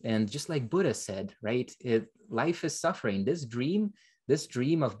life. And just like Buddha said, right, life is suffering. This dream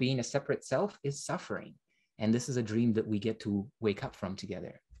of being a separate self is suffering. And this is a dream that we get to wake up from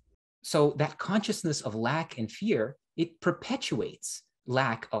together. So that consciousness of lack and fear, it perpetuates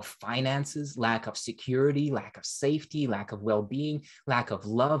lack of finances, lack of security, lack of safety, lack of well-being, lack of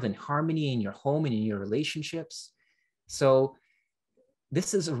love and harmony in your home and in your relationships. So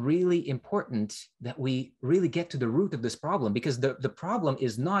this is really important that we really get to the root of this problem, because the problem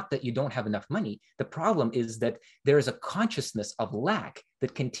is not that you don't have enough money. The problem is that there is a consciousness of lack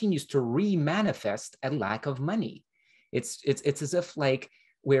that continues to re-manifest a lack of money. It's as if like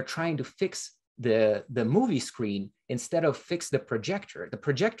we're trying to fix the movie screen instead of fix the projector. The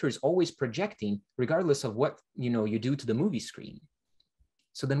projector is always projecting regardless of what you do to the movie screen.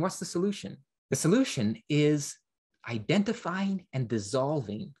 So then what's the solution? The solution is identifying and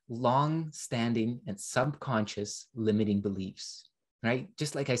dissolving long-standing and subconscious limiting beliefs, right?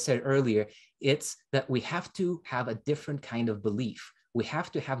 Just like I said earlier, it's that we have to have a different kind of belief. We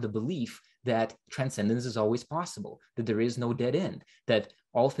have to have the belief that transcendence is always possible, that there is no dead end, that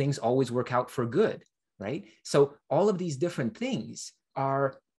all things always work out for good, right? So all of these different things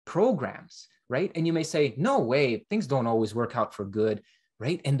are programs, right? And you may say, no way, things don't always work out for good,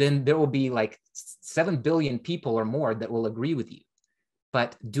 right? And then there will be like 7 billion people or more that will agree with you.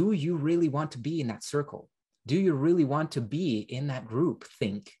 But do you really want to be in that circle? Do you really want to be in that group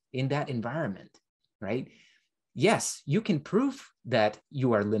think, in that environment, right? Yes, you can prove that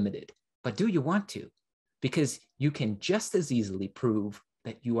you are limited, but do you want to? Because you can just as easily prove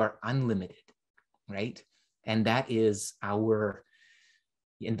that you are unlimited, right? And that is our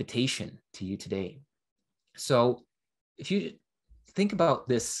invitation to you today. So if you think about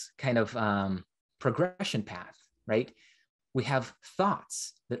this kind of progression path, right? We have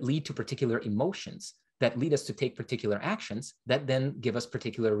thoughts that lead to particular emotions that lead us to take particular actions that then give us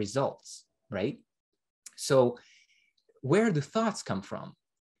particular results, right? So where do thoughts come from?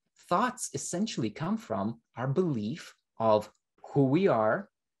 Thoughts essentially come from our belief of who we are,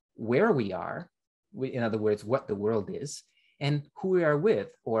 where we are, in other words, what the world is, and who we are with,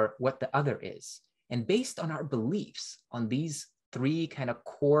 or what the other is. And based on our beliefs on these three kind of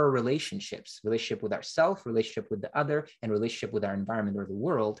core relationships, relationship with ourself, relationship with the other, and relationship with our environment or the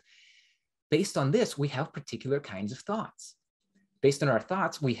world, based on this, we have particular kinds of thoughts. Based on our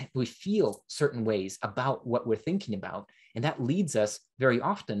thoughts, we feel certain ways about what we're thinking about. And that leads us, very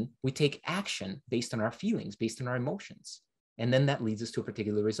often, we take action based on our feelings, based on our emotions. And then that leads us to a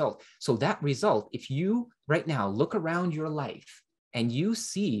particular result. So that result, if you right now look around your life and you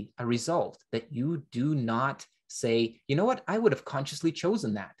see a result that you do not say, you know what, I would have consciously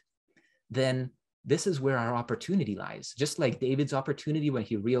chosen that, then this is where our opportunity lies. Just like David's opportunity when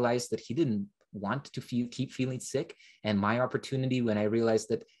he realized that he didn't want to keep feeling sick, and my opportunity when I realized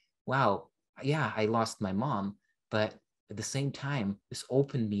that, wow, yeah, I lost my mom, but at the same time, this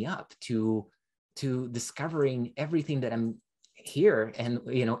opened me up to discovering everything that I'm here and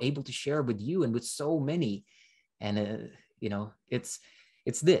able to share with you and with so many. And it's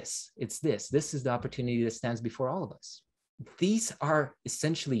this is the opportunity that stands before all of us. These are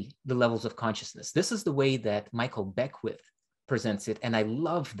essentially the levels of consciousness. This is the way that Michael Beckwith presents it. And I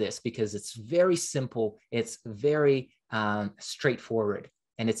love this because it's very simple. It's very straightforward,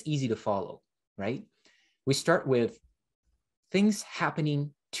 and it's easy to follow, right? We start with things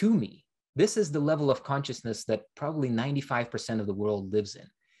happening to me. This is the level of consciousness that probably 95% of the world lives in.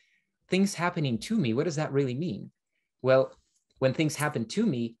 Things happening to me, what does that really mean? Well, when things happen to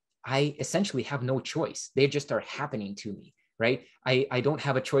me, I essentially have no choice. They just are happening to me, right? I don't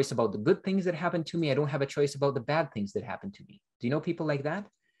have a choice about the good things that happen to me. I don't have a choice about the bad things that happen to me. Do you know people like that?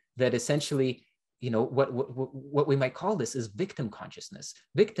 That essentially, what we might call this is victim consciousness.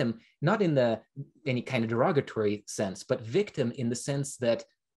 Victim, not in any kind of derogatory sense, but victim in the sense that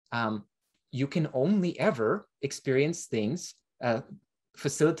you can only ever experience things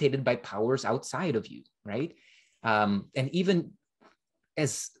facilitated by powers outside of you, right? And even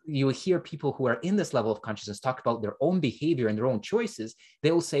as you hear people who are in this level of consciousness talk about their own behavior and their own choices,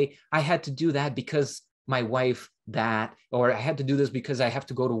 they will say, I had to do that because my wife that, or I had to do this because I have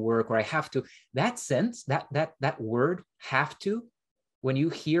to go to work, or I have to. That sense, that word have to, when you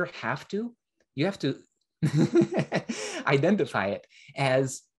hear have to, you have to identify it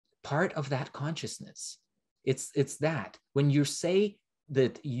as part of that consciousness. It's that when you say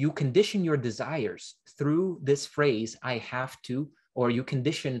that you condition your desires through this phrase, I have to, or you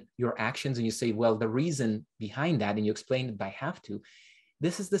condition your actions and you say, well, the reason behind that, and you explain it by have to,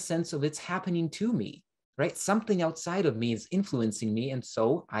 this is the sense of it's happening to me, right? Something outside of me is influencing me, and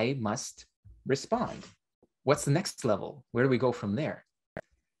so I must respond. What's the next level? Where do we go from there?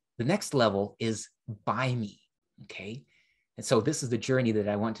 The next level is by me, okay? And so this is the journey that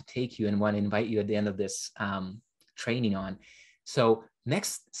I want to take you and want to invite you at the end of this training on. So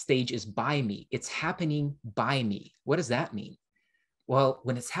next stage is by me. It's happening by me. What does that mean? Well,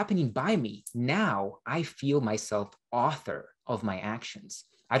 when it's happening by me, now I feel myself author of my actions.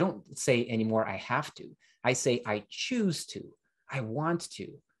 I don't say anymore, I have to. I say, I choose to, I want to.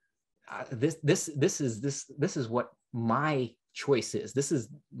 This is what my choice is. This is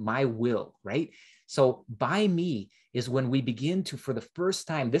my will, right? So by me is when we begin to, for the first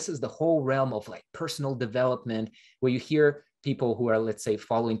time, this is the whole realm of like personal development, where you hear people who are, let's say,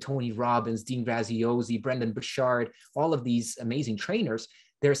 following Tony Robbins, Dean Graziosi, Brendan Burchard, all of these amazing trainers.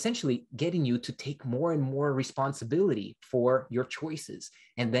 They're essentially getting you to take more and more responsibility for your choices.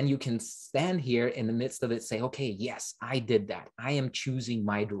 And then you can stand here in the midst of it, say, okay, yes, I did that. I am choosing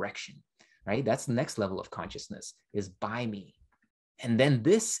my direction, right? That's the next level of consciousness, is by me. And then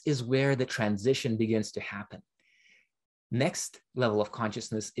this is where the transition begins to happen. Next level of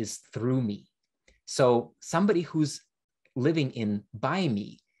consciousness is through me. So somebody who's living in by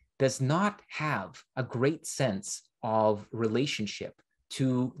me does not have a great sense of relationship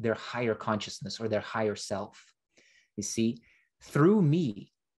to their higher consciousness or their higher self. You see, through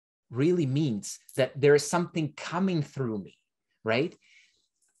me really means that there is something coming through me, right?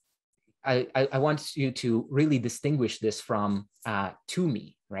 I want you to really distinguish this from to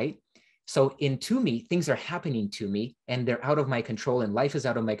me, right? So in to me, things are happening to me and they're out of my control, and life is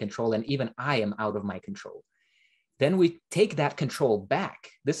out of my control, and even I am out of my control. Then we take that control back.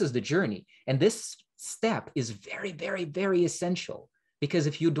 This is the journey. And this step is very, very, very essential, Because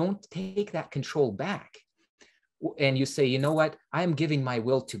if you don't take that control back and you say, you know what, I'm giving my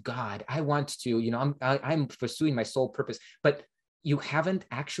will to God. I want to, I'm pursuing my soul purpose, but you haven't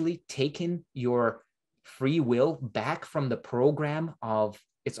actually taken your free will back from the program of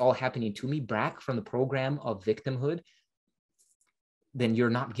it's all happening to me, back from the program of victimhood, then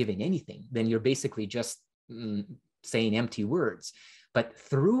you're not giving anything. Then you're basically just saying empty words. But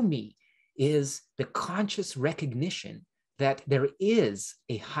through me is the conscious recognition that there is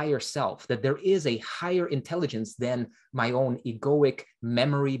a higher self, that there is a higher intelligence than my own egoic,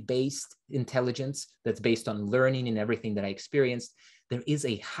 memory-based intelligence that's based on learning and everything that I experienced. There is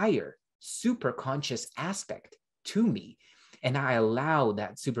a higher superconscious aspect to me. And I allow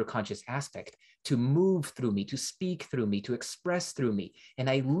that superconscious aspect to move through me, to speak through me, to express through me. And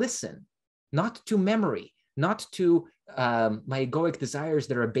I listen, not to memory, not to my egoic desires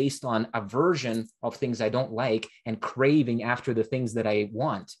that are based on aversion of things I don't like and craving after the things that I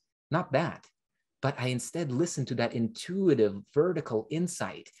want. Not that, but I instead listen to that intuitive vertical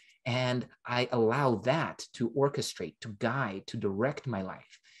insight, and I allow that to orchestrate, to guide, to direct my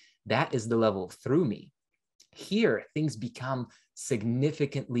life. That is the level through me. Here, things become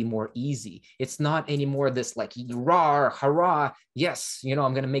significantly more easy. It's not anymore this like, rah, hurrah, yes, I'm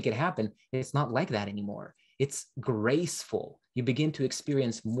going to make it happen. It's not like that anymore. It's graceful. You begin to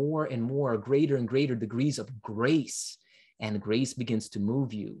experience more and more, greater and greater degrees of grace. And grace begins to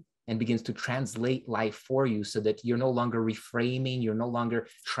move you and begins to translate life for you so that you're no longer reframing, you're no longer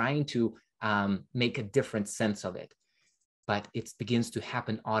trying to make a different sense of it. But it begins to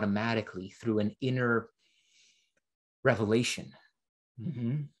happen automatically through an inner revelation.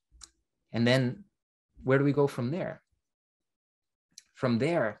 Mm-hmm. And then where do we go from there? From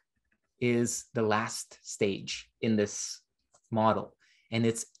there is the last stage in this model, and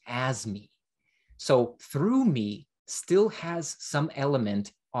it's as me. So through me still has some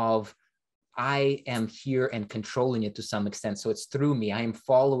element of I am here and controlling it to some extent. So it's through me. I am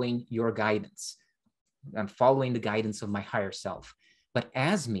following your guidance. I'm following the guidance of my higher self. But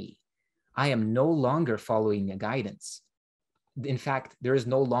as me, I am no longer following the guidance. In fact, there is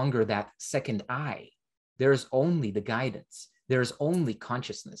no longer that second I. There's only the guidance. There's only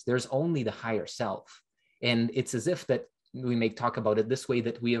consciousness. There's only the higher self. And it's as if that we may talk about it this way,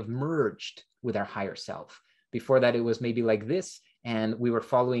 that we have merged with our higher self. Before that, it was maybe like this, and we were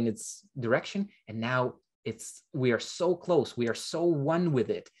following its direction. And now we are so close. We are so one with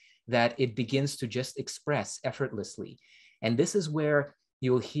it that it begins to just express effortlessly. And this is where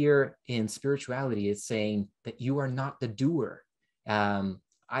you'll hear in spirituality, it's saying that you are not the doer. There's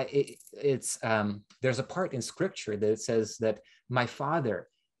a part in scripture that says that my Father,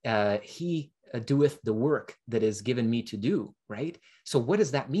 he doeth the work that is given me to do, right? So what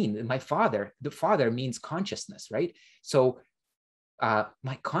does that mean? My Father, the Father means consciousness, right? So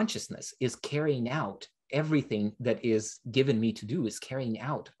my consciousness is carrying out everything that is given me to do, is carrying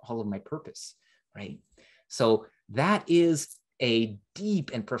out all of my purpose, right? So that is a deep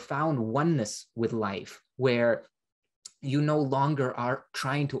and profound oneness with life, where you no longer are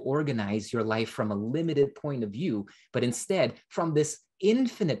trying to organize your life from a limited point of view, but instead from this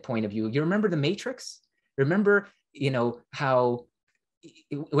infinite point of view. You remember the Matrix? Remember, how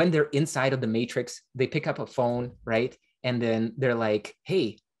when they're inside of the Matrix, they pick up a phone, right? And then they're like,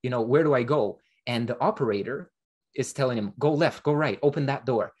 hey, where do I go? And the operator is telling him, go left, go right, open that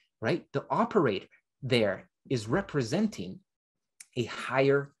door, right? The operator there is representing a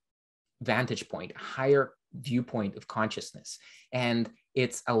higher vantage point, a higher viewpoint of consciousness. And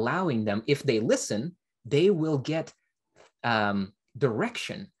it's allowing them, if they listen, they will get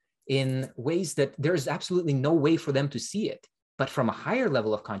direction in ways that there's absolutely no way for them to see it. But from a higher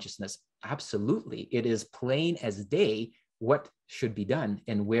level of consciousness, absolutely, it is plain as day what should be done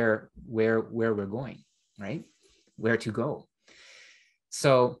and where we're going, right? Where to go.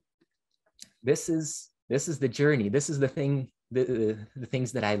 So this is the journey. This is the thing, the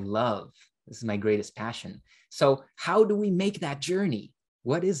things that I love. This is my greatest passion. So how do we make that journey?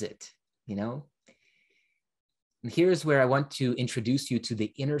 What is it? And here's where I want to introduce you to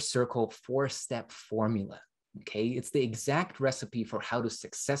the Inner Circle 4-step formula. Okay, it's the exact recipe for how to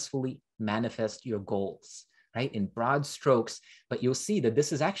successfully manifest your goals, right? In broad strokes, but you'll see that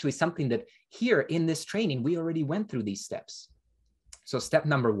this is actually something that here in this training, we already went through these steps. So step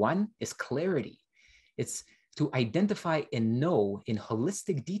number 1 is clarity. It's to identify and know in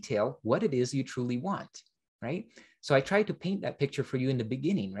holistic detail what it is you truly want, right? So I tried to paint that picture for you in the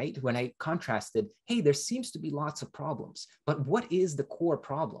beginning, right? When I contrasted, hey, there seems to be lots of problems, but what is the core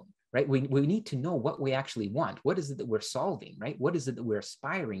problem, right? We need to know what we actually want. What is it that we're solving, right? What is it that we're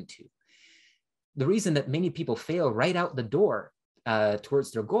aspiring to? The reason that many people fail right out the door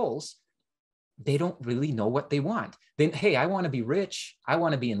towards their goals, they don't really know what they want. Then, hey, I want to be rich, I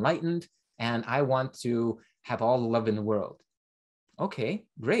want to be enlightened, and I want to have all the love in the world. Okay,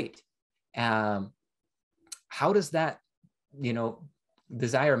 great. How does that,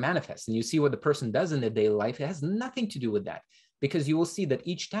 desire manifest? And you see what the person does in their daily life. It has nothing to do with that, because you will see that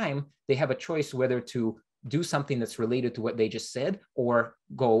each time they have a choice whether to do something that's related to what they just said or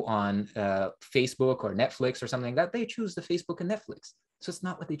go on Facebook or Netflix or something like that. They choose the Facebook and Netflix. So it's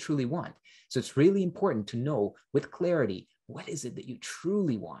not what they truly want. So it's really important to know with clarity, what is it that you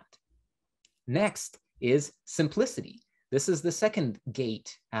truly want? Next is simplicity. This is the second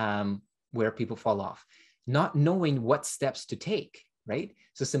gate where people fall off, not knowing what steps to take, right?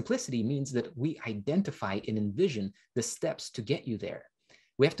 So simplicity means that we identify and envision the steps to get you there.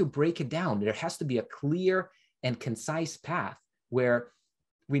 We have to break it down. There has to be a clear and concise path where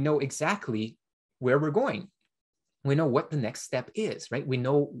we know exactly where we're going. We know what the next step is, right? We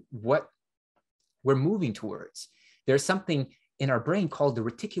know what we're moving towards. There's something in our brain called the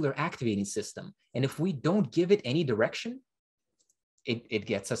reticular activating system. And if we don't give it any direction, it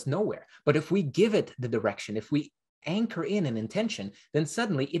gets us nowhere. But if we give it the direction, if we anchor in an intention, then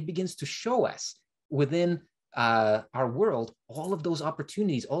suddenly it begins to show us within our world all of those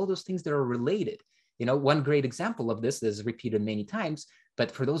opportunities, all of those things that are related. One great example of this is repeated many times,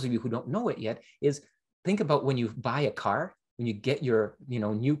 but for those of you who don't know it yet, is think about when you buy a car, when you get your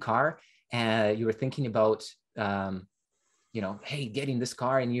new car, and you were thinking about hey, getting this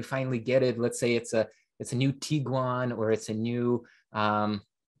car, and you finally get it. Let's say it's a new Tiguan, or it's a new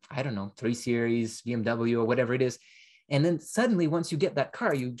 3 Series BMW or whatever it is. And then suddenly, once you get that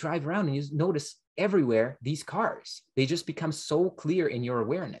car, you drive around and you notice everywhere these cars. They just become so clear in your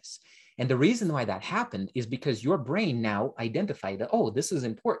awareness. And the reason why that happened is because your brain now identified that, oh, this is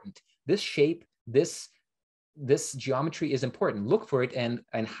important. This shape, this geometry is important. Look for it and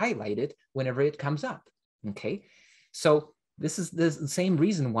highlight it whenever it comes up. Okay. So this is the same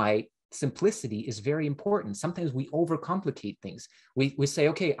reason why simplicity is very important. Sometimes we overcomplicate things. We say,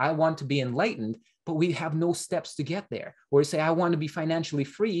 okay, I want to be enlightened, but we have no steps to get there. Or we say, I want to be financially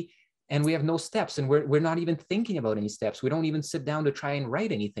free, and we have no steps, and we're not even thinking about any steps. We don't even sit down to try and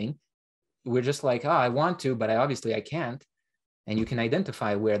write anything. We're just like, I want to, but obviously I can't. And you can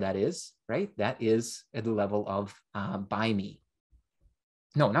identify where that is, right? That is at the level of by me.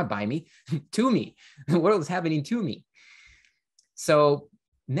 No, not by me, to me. The world is happening to me. So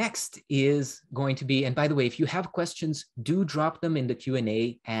next is going to be, and by the way, if you have questions, do drop them in the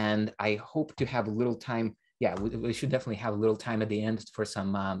Q&A, and I hope to have a little time. Yeah, we should definitely have a little time at the end for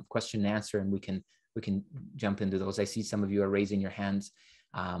some question and answer, and we can jump into those. I see some of you are raising your hands.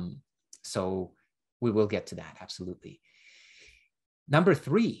 So we will get to that, absolutely. Number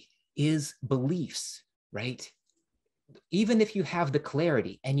 3 is beliefs, right? Even if you have the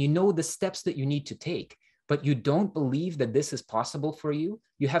clarity and you know the steps that you need to take, but you don't believe that this is possible for you,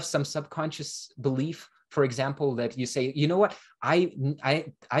 you have some subconscious belief, for example, that you say, you know what, I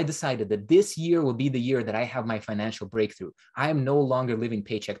decided that this year will be the year that I have my financial breakthrough. I am no longer living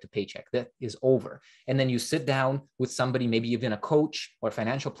paycheck to paycheck. That is over. And then you sit down with somebody, maybe even a coach or a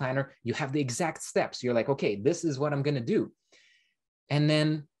financial planner, you have the exact steps. You're like, okay, this is what I'm going to do. And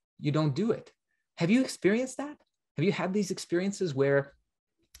then you don't do it. Have you experienced that? Have you had these experiences where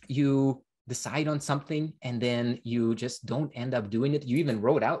you decide on something and then you just don't end up doing it? You even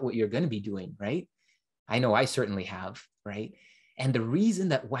wrote out what you're going to be doing, right? I know I certainly have, right? And the reason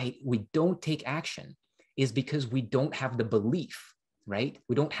that why we don't take action is because we don't have the belief, right?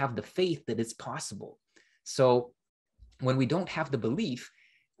 We don't have the faith that it's possible. So when we don't have the belief,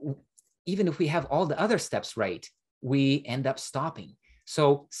 even if we have all the other steps right, we end up stopping.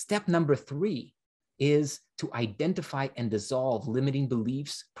 So step number 3 is to identify and dissolve limiting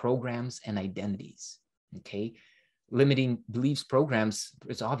beliefs, programs, and identities, okay? Limiting beliefs, programs,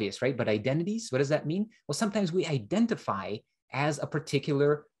 it's obvious, right? But identities, what does that mean? Well, sometimes we identify as a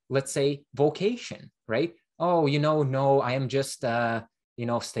particular, let's say, vocation, right? Oh, no, I am just,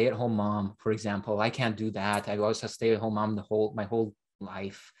 stay-at-home mom, for example. I can't do that. I always have stay-at-home mom my whole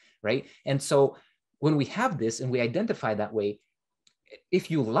life, right? And so when we have this and we identify that way,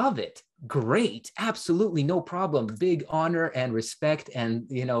 if you love it, great, absolutely no problem. Big honor and respect and,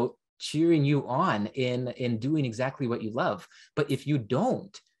 cheering you on in doing exactly what you love. But if you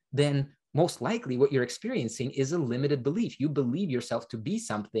don't, then most likely what you're experiencing is a limited belief. You believe yourself to be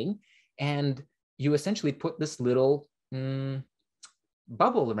something, and you essentially put this little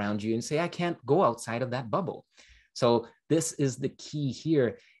bubble around you and say, I can't go outside of that bubble. So this is the key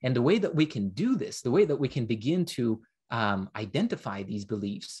here. And the way that we can do this, the way that we can begin to identify these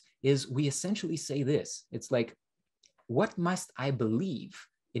beliefs is we essentially say this. It's like, what must I believe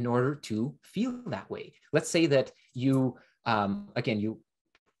in order to feel that way? Let's say that you, again, you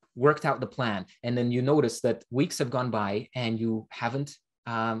worked out the plan, and then you notice that weeks have gone by and you haven't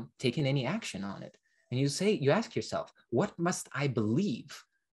taken any action on it. And you ask yourself, what must I believe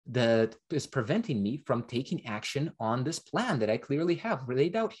that is preventing me from taking action on this plan that I clearly have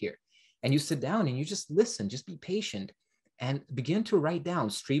laid out here? And you sit down and you just listen, just be patient, and begin to write down,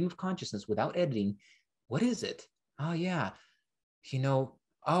 stream of consciousness without editing. What is it? Oh yeah,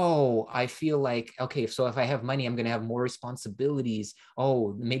 oh, I feel like, okay, so if I have money, I'm going to have more responsibilities.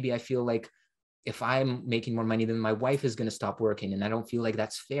 Oh, maybe I feel like if I'm making more money, then my wife is going to stop working, and I don't feel like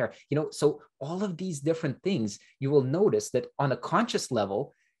that's fair. So all of these different things, you will notice that on a conscious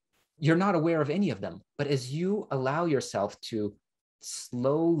level, you're not aware of any of them. But as you allow yourself to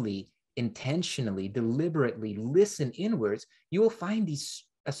slowly, intentionally, deliberately listen inwards, you will find these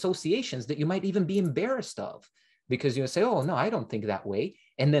associations that you might even be embarrassed of, because you'll say, oh, no, I don't think that way.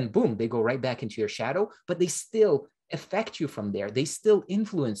 And then boom, they go right back into your shadow, but they still affect you from there. They still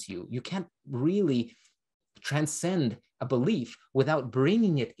influence you. You can't really transcend a belief without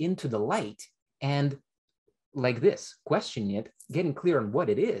bringing it into the light and, like this, questioning it, getting clear on what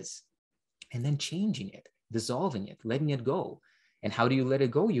it is, and then changing it, dissolving it, letting it go. And how do you let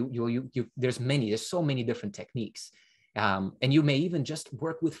it go? There's so many different techniques. And you may even just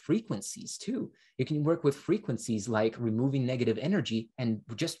work with frequencies too. You can work with frequencies like removing negative energy, and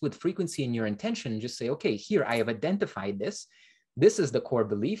just with frequency and your intention, just say, okay, here, I have identified this. This is the core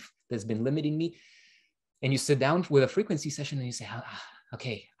belief that's been limiting me. And you sit down with a frequency session and you say,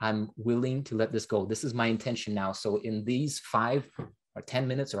 okay, I'm willing to let this go. This is my intention now. So in these 5 or 10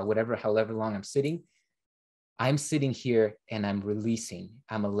 minutes or whatever, however long I'm sitting here and I'm releasing.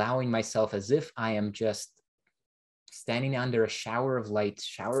 I'm allowing myself, as if I am just standing under a shower of light,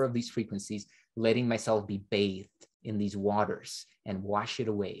 shower of these frequencies, letting myself be bathed in these waters and wash it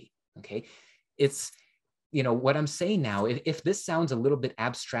away. Okay. It's, what I'm saying now, if this sounds a little bit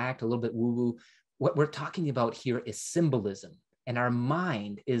abstract, a little bit woo-woo, what we're talking about here is symbolism. And our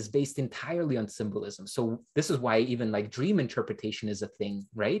mind is based entirely on symbolism. So this is why even like dream interpretation is a thing,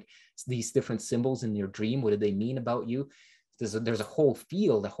 right? It's these different symbols in your dream. What do they mean about you? There's a whole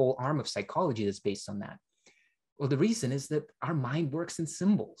field, a whole arm of psychology that's based on that. Well, the reason is that our mind works in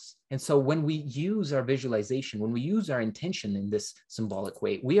symbols. And so when we use our visualization, when we use our intention in this symbolic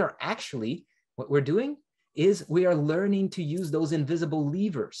way, we are actually, what we're doing is we are learning to use those invisible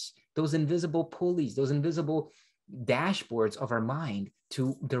levers, those invisible pulleys, those invisible dashboards of our mind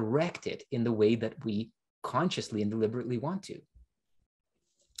to direct it in the way that we consciously and deliberately want to.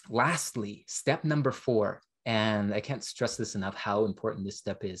 Lastly, step number 4, and I can't stress this enough, how important this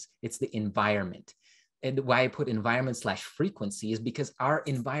step is. It's the environment. And why I put environment/frequency is because our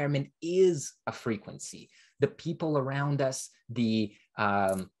environment is a frequency. The people around us,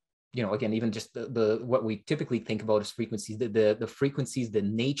 again, even just the what we typically think about as frequencies, the frequencies, the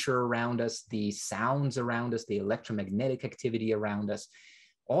nature around us, the sounds around us, the electromagnetic activity around us,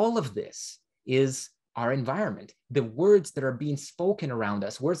 all of this is our environment. The words that are being spoken around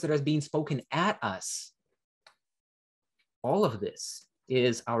us, words that are being spoken at us, all of this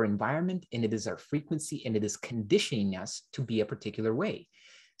is our environment, and it is our frequency, and it is conditioning us to be a particular way.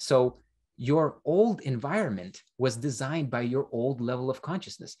 So your old environment was designed by your old level of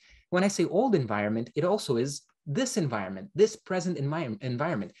consciousness. When I say old environment, it also is this environment, this present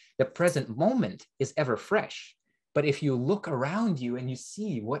environment. The present moment is ever fresh. But if you look around you and you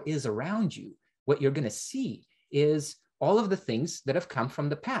see what is around you, what you're going to see is all of the things that have come from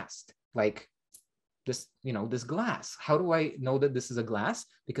the past, like this, this glass. How do I know that this is a glass?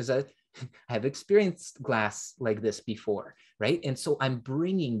 Because I have experienced glass like this before, right? And so I'm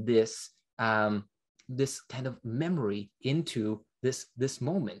bringing this this kind of memory into this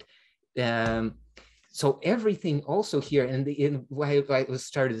moment. So everything also here, and why I was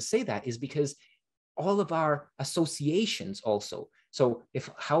started to say that is because all of our associations also. So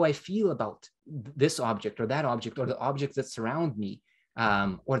how I feel about this object or that object or the objects that surround me,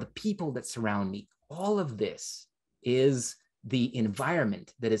 or the people that surround me, all of this is the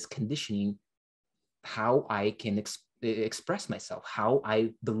environment that is conditioning how I can express myself, how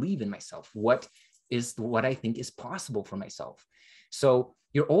I believe in myself, what I think is possible for myself. So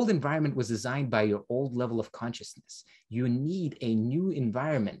your old environment was designed by your old level of consciousness. You need a new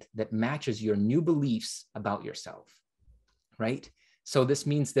environment that matches your new beliefs about yourself, right? So this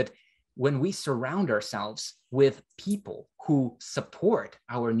means that when we surround ourselves with people who support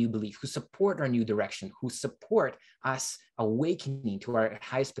our new belief, who support our new direction, who support us awakening to our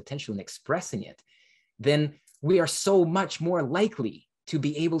highest potential and expressing it, then we are so much more likely to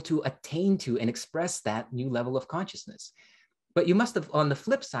be able to attain to and express that new level of consciousness. But you must have, on the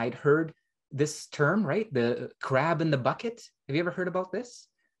flip side, heard this term, right? The crab in the bucket. Have you ever heard about this?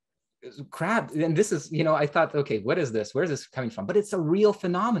 Crab, and this is, I thought, okay, what is this? Where's this coming from? But it's a real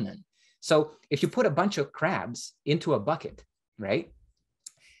phenomenon. So if you put a bunch of crabs into a bucket, right?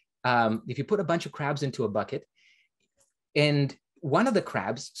 If you put a bunch of crabs into a bucket, and one of the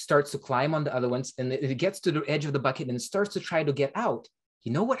crabs starts to climb on the other ones, and it gets to the edge of the bucket and starts to try to get out,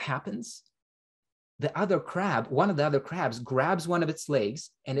 you know what happens? The other crab, one of the other crabs, grabs one of its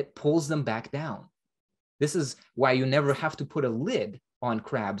legs and it pulls them back down. This is why you never have to put a lid on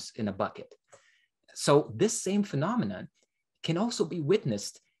crabs in a bucket. So this same phenomenon can also be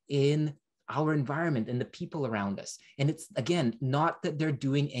witnessed in our environment and the people around us. And it's, again, not that they're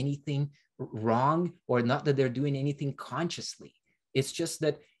doing anything wrong or not that they're doing anything consciously. It's just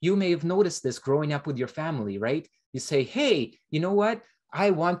that you may have noticed this growing up with your family, right? You say, hey, you know what?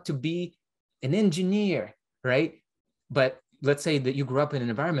 I want to be an engineer, right? But let's say that you grew up in an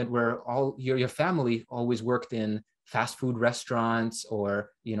environment where all your family always worked in fast food restaurants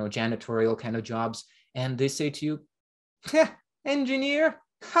or, janitorial kind of jobs. And they say to you, engineer,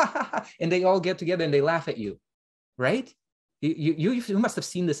 and they all get together and they laugh at you, right? You must have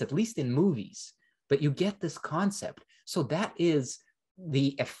seen this at least in movies, but you get this concept. So that is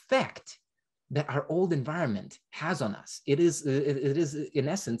the effect that our old environment has on us. It is in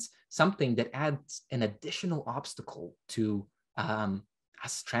essence something that adds an additional obstacle to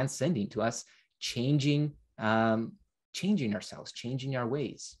us transcending, to us changing ourselves, changing our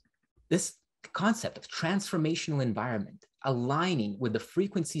ways. This concept of transformational environment, aligning with the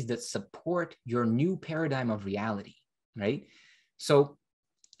frequencies that support your new paradigm of reality, right? So,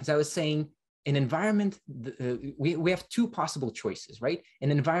 as I was saying, an environment, we have two possible choices, right? An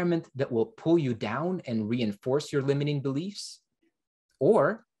environment that will pull you down and reinforce your limiting beliefs,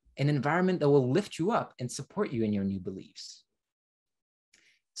 or an environment that will lift you up and support you in your new beliefs.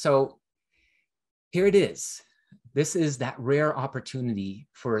 So here it is. This is that rare opportunity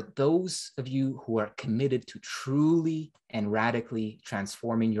for those of you who are committed to truly and radically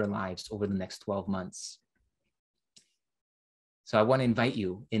transforming your lives over the next 12 months. So I want to invite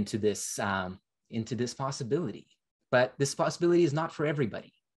you into this possibility, but this possibility is not for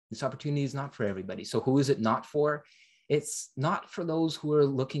everybody. This opportunity is not for everybody. So who is it not for? It's not for those who are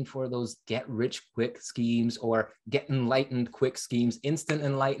looking for those get rich quick schemes or get enlightened quick schemes, instant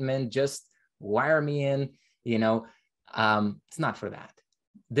enlightenment, just wire me in, it's not for that.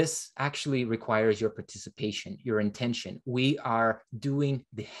 This actually requires your participation, your intention. We are doing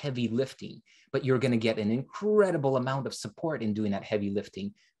the heavy lifting, but you're going to get an incredible amount of support in doing that heavy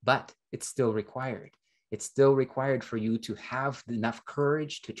lifting, but it's still required. It's still required for you to have enough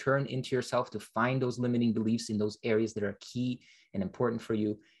courage to turn into yourself, to find those limiting beliefs in those areas that are key and important for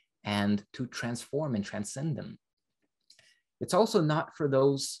you, and to transform and transcend them. It's also not for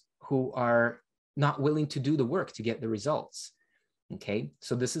those who are not willing to do the work to get the results. Okay,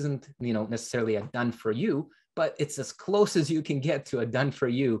 so this isn't, necessarily a done for you, but it's as close as you can get to a done for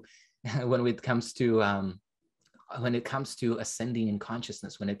you when it comes to ascending in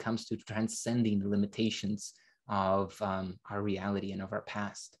consciousness, when it comes to transcending the limitations of our reality and of our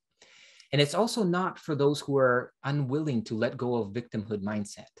past. And it's also not for those who are unwilling to let go of victimhood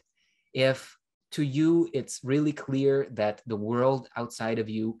mindset. If to you, it's really clear that the world outside of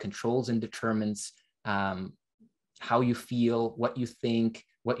you controls and determines how you feel, what you think,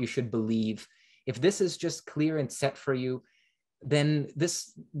 what you should believe. If this is just clear and set for you, then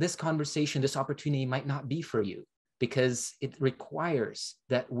this conversation, this opportunity might not be for you, because it requires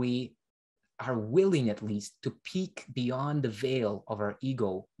that we are willing at least to peek beyond the veil of our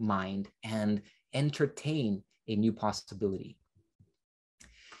ego mind and entertain a new possibility.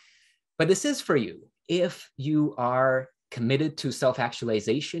 But this is for you if you are committed to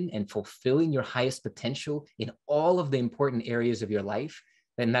self-actualization and fulfilling your highest potential in all of the important areas of your life.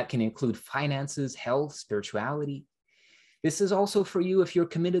 Then that can include finances, health, spirituality. This is also for you if you're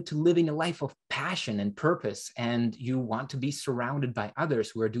committed to living a life of passion and purpose, and you want to be surrounded by others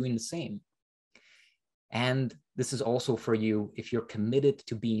who are doing the same. And this is also for you if you're committed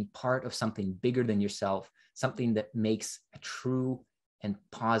to being part of something bigger than yourself, something that makes a true and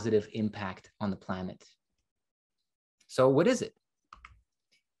positive impact on the planet. So what is it?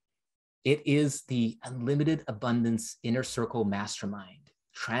 It is the Unlimited Abundance Inner Circle Mastermind,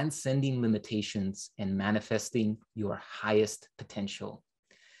 transcending limitations and manifesting your highest potential.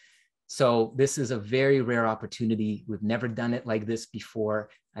 So this is a very rare opportunity. We've never done it like this before.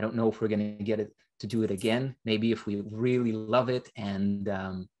 I don't know if we're going to get it to do it again. Maybe if we really love it and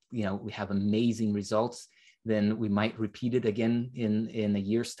we have amazing results, then we might repeat it again in a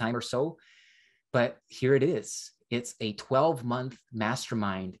year's time or so. But here it is. It's a 12-month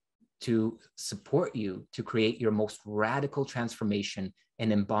mastermind to support you to create your most radical transformation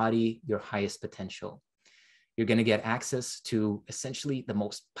and embody your highest potential. You're going to get access to essentially the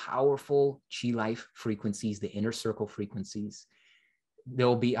most powerful chi life frequencies, the inner circle frequencies. There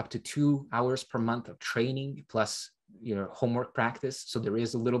will be up to 2 hours per month of training plus your homework practice. So there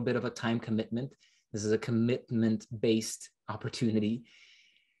is a little bit of a time commitment. This is a commitment-based opportunity.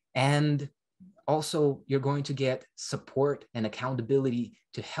 And also, you're going to get support and accountability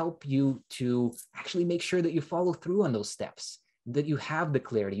to help you to actually make sure that you follow through on those steps, that you have the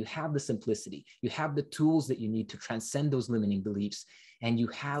clarity, you have the simplicity, you have the tools that you need to transcend those limiting beliefs, and you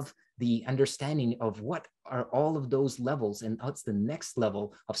have the understanding of what are all of those levels and what's the next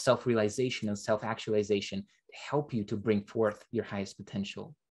level of self-realization and self-actualization to help you to bring forth your highest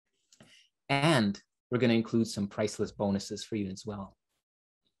potential. And we're going to include some priceless bonuses for you as well.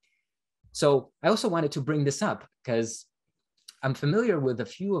 So I also wanted to bring this up because I'm familiar with a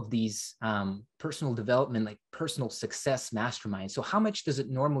few of these personal development, like personal success masterminds. So how much does it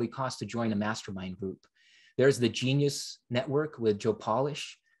normally cost to join a mastermind group? There's the Genius Network with Joe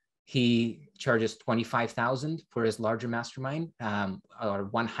Polish. He charges $25,000 for his larger mastermind, or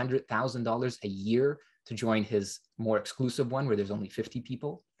 $100,000 a year to join his more exclusive one where there's only 50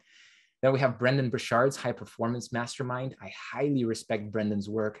 people. Then we have Brendan Burchard's High Performance Mastermind. I highly respect Brendan's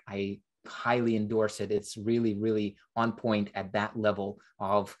work. I highly endorse it. It's really, really on point at that level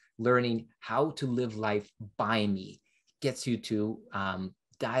of learning how to live life by me. Gets you to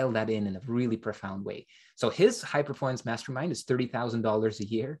dial that in a really profound way. So his High Performance Mastermind is $30,000 a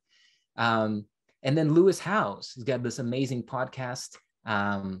year. And then Lewis Howes, he's got this amazing podcast.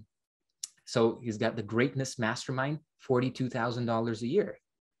 So he's got the Greatness Mastermind, $42,000 a year.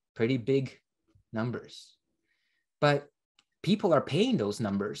 Pretty big numbers. But people are paying those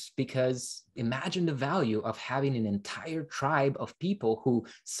numbers because imagine the value of having an entire tribe of people who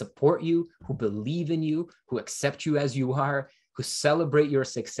support you, who believe in you, who accept you as you are, who celebrate your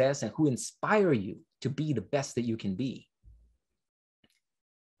success, and who inspire you to be the best that you can be.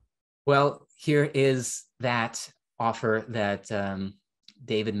 Well, here is that offer that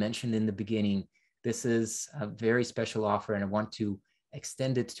David mentioned in the beginning. This is a very special offer, and I want to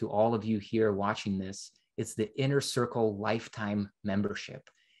extend it to all of you here watching this. It's the Inner Circle Lifetime Membership,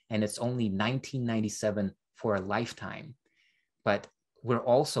 and it's only $19.97 for a lifetime. But we're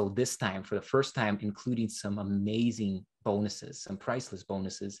also this time, for the first time, including some amazing bonuses, some priceless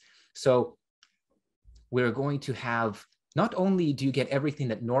bonuses. So we're going to have, not only do you get everything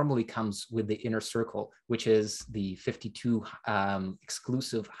that normally comes with the Inner Circle, which is the 52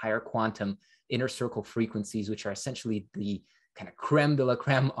 exclusive higher quantum Inner Circle frequencies, which are essentially the kind of creme de la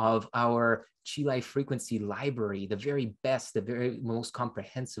creme of our Chi Life frequency library, the very best, the very most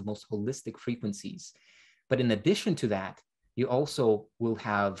comprehensive, most holistic frequencies. But in addition to that, you also will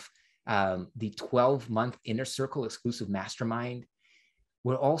have the 12-month Inner Circle exclusive mastermind.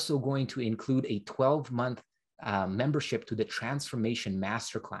 We're also going to include a 12-month membership to the Transformation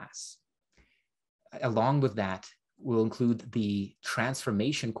Masterclass. Along with that, we'll include the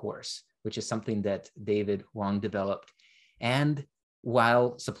Transformation course, which is something that David Wong developed. And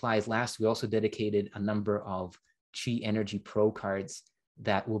while supplies last, we also dedicated a number of Chi Energy Pro cards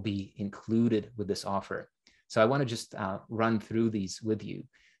that will be included with this offer. So I want to just run through these with you.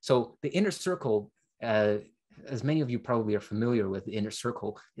 So the Inner Circle, as many of you probably are familiar with the Inner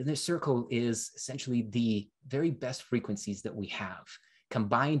Circle is essentially the very best frequencies that we have,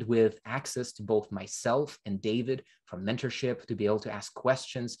 combined with access to both myself and David for mentorship, to be able to ask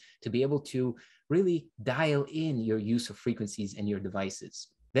questions, to be able to really dial in your use of frequencies and your devices.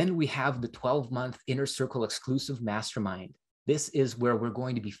 Then we have the 12-month Inner Circle exclusive mastermind. This is where we're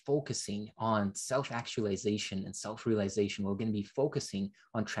going to be focusing on self-actualization and self-realization. We're going to be focusing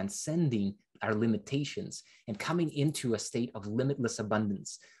on transcending our limitations and coming into a state of limitless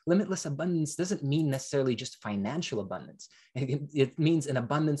abundance. Limitless abundance doesn't mean necessarily just financial abundance. It means an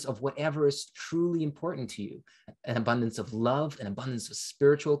abundance of whatever is truly important to you, an abundance of love, an abundance of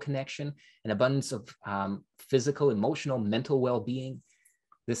spiritual connection, an abundance of physical, emotional, mental well-being.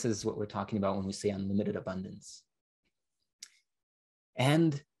 This is what we're talking about when we say unlimited abundance.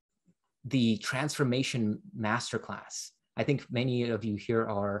 And the Transformation Masterclass. I think many of you here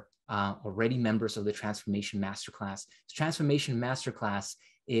are already members of the Transformation Masterclass. The Transformation Masterclass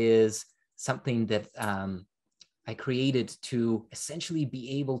is something that I created to essentially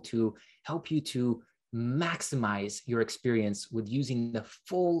be able to help you to maximize your experience with using the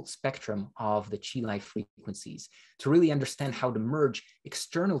full spectrum of the Chi life frequencies to really understand how to merge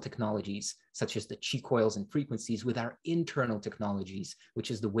external technologies, such as the Chi coils and frequencies, with our internal technologies, which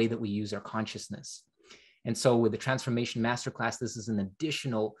is the way that we use our consciousness. And so with the Transformation Masterclass, this is an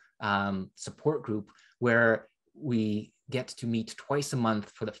additional support group where we get to meet twice a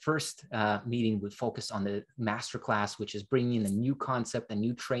month. For the first meeting, we focus on the masterclass, which is bringing in a new concept, a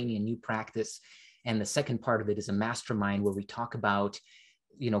new training, a new practice. And the second part of it is a mastermind where we talk about,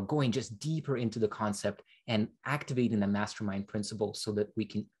 going just deeper into the concept and activating the mastermind principle so that we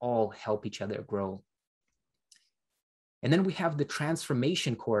can all help each other grow. And then we have the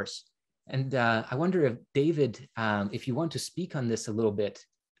transformation course. And I wonder if David, if you want to speak on this a little bit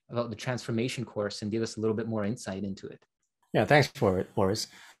about the transformation course and give us a little bit more insight into it. Yeah, thanks for it, Boris.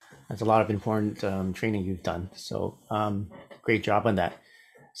 That's a lot of important training you've done. So great job on that.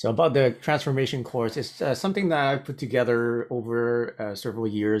 So about the transformation course, it's something that I put together over several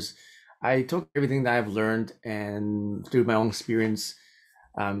years. I took everything that I've learned and through my own experience,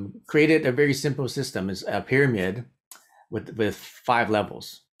 created a very simple system. It's a pyramid with 5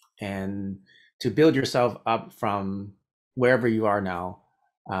 levels. And to build yourself up from wherever you are now,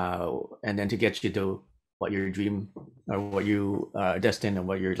 and then to get you to what your dream or what you destined and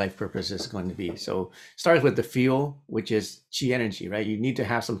what your life purpose is going to be. So start with the fuel, which is chi energy, right? You need to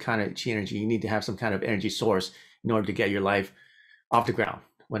have some kind of chi energy. You need to have some kind of energy source in order to get your life off the ground,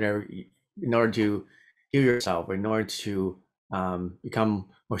 in order to heal yourself, or in order to become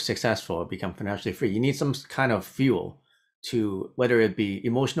more successful, become financially free. You need some kind of fuel to, whether it be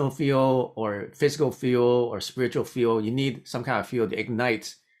emotional fuel or physical fuel or spiritual fuel, you need some kind of fuel to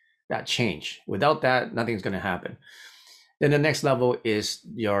ignite that change. Without that, nothing's going to happen. Then the next level is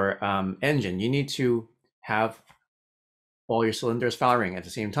your engine. You need to have all your cylinders firing at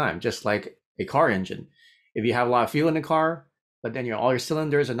the same time, just like a car engine. If you have a lot of fuel in the car, but then all your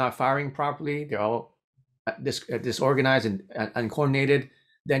cylinders are not firing properly, they're all disorganized and uncoordinated,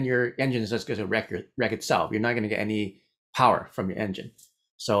 then your engine is just going to wreck itself. You're not going to get any power from your engine.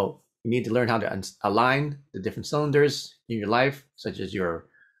 So you need to learn how to align the different cylinders in your life, such as your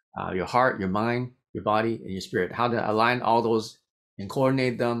heart, your mind, your body, and your spirit, how to align all those and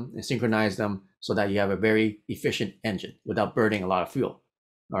coordinate them and synchronize them so that you have a very efficient engine without burning a lot of fuel.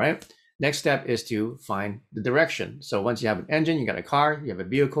 All right. Next step is to find the direction. So once you have an engine, you got a car, you have a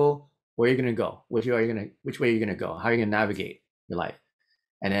vehicle, where are you going to go? Which way are you going to go? How are you going to navigate your life?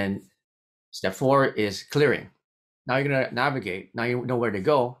 And then step 4 is clearing. Now you're going to navigate. Now you know where to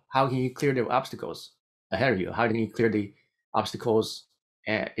go. How can you clear the obstacles ahead of you? How can you clear the obstacles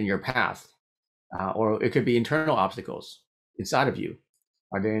in your path? Or it could be internal obstacles inside of you.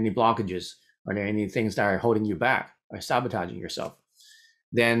 Are there any blockages? Are there any things that are holding you back or sabotaging yourself?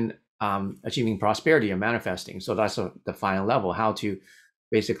 Then achieving prosperity and manifesting. So that's the final level, how to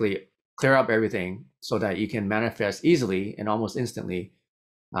basically clear up everything so that you can manifest easily and almost instantly,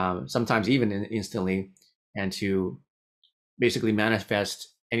 sometimes even instantly, and to basically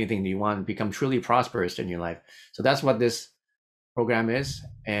manifest anything that you want, become truly prosperous in your life. So that's what this program is.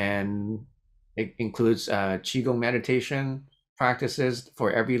 And it includes Qigong meditation practices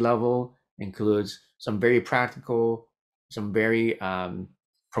for every level, includes some very practical, some very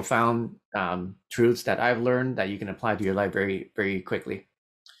profound truths that I've learned that you can apply to your life very, very quickly.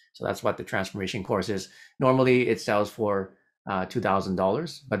 So that's what the transformation course is. Normally it sells for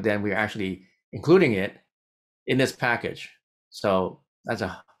 $2,000, but then we're actually including it in this package. So that's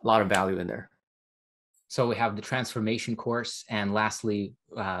a lot of value in there. So we have the transformation course, and lastly,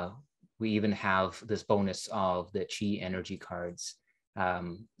 we even have this bonus of the Chi energy cards, a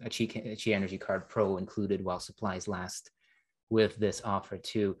Chi energy card pro included while supplies last with this offer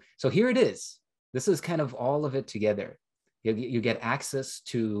too. So here it is. This is kind of all of it together. You get access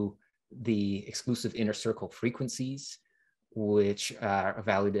to the exclusive inner circle frequencies, which are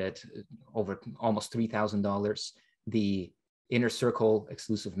valued at over almost $3,000. The inner circle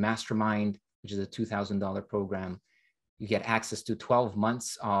exclusive mastermind, which is a $2,000 program. You get access to 12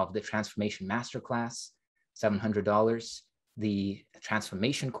 months of the Transformation Masterclass, $700. The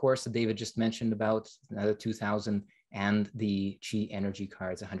transformation course that David just mentioned about, another $2,000, and the Chi energy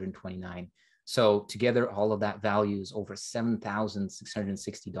cards, $129. So together, all of that value is over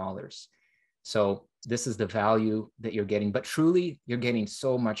 $7,660. So this is the value that you're getting, but truly you're getting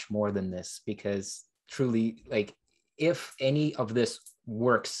so much more than this, because truly, like, if any of this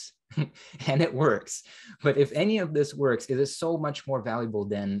works, and it works, but if any of this works, it is so much more valuable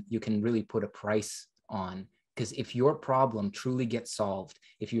than you can really put a price on. Because if your problem truly gets solved,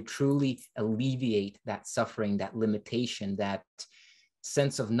 if you truly alleviate that suffering, that limitation, that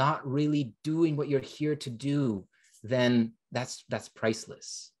sense of not really doing what you're here to do, then that's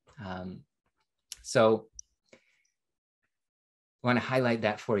priceless. So I want to highlight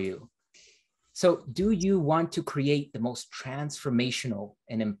that for you. So do you want to create the most transformational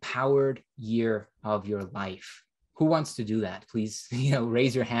and empowered year of your life? Who wants to do that? Please,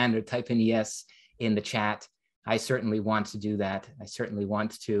 raise your hand or type in yes in the chat. I certainly want to do that. I certainly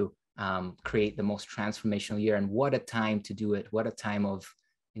want to create the most transformational year. And what a time to do it. What a time of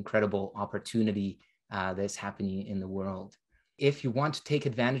incredible opportunity that's happening in the world. If you want to take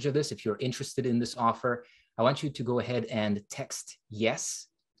advantage of this, if you're interested in this offer, I want you to go ahead and text yes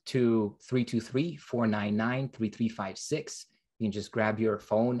to 323-499-3356. You can just grab your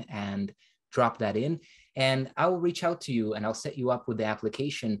phone and drop that in, and I will reach out to you and I'll set you up with the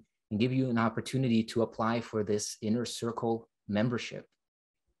application and give you an opportunity to apply for this Inner Circle membership.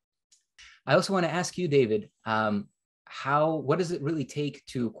 I also want to ask you, David, what does it really take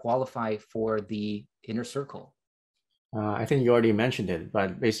to qualify for the Inner Circle? I think you already mentioned it,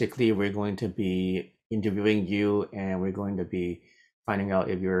 but basically we're going to be interviewing you and we're going to be finding out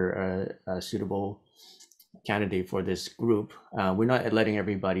if you're a suitable candidate for this group. We're not letting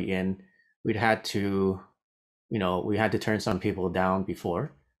everybody in. We had to turn some people down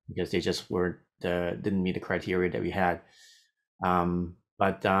before because they just didn't meet the criteria that we had.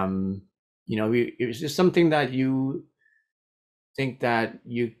 It's just something that you think that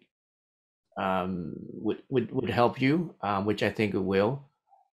you would help you, which I think it will,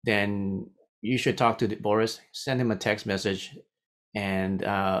 then you should talk to Boris, send him a text message, and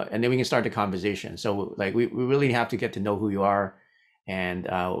then we can start the conversation. So like we really have to get to know who you are and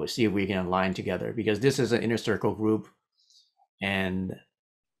see if we can align together, because this is an Inner Circle group, and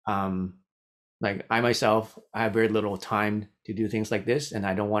like I myself, I have very little time to do things like this, and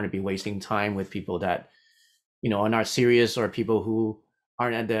I don't want to be wasting time with people that are not serious, or people who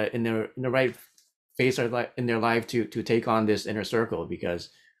aren't in the right phase in their life to take on this Inner Circle, because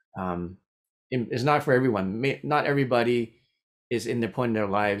it's not for everyone. Not everybody is in the point in their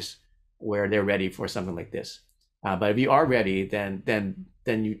lives where they're ready for something like this. But if you are ready, then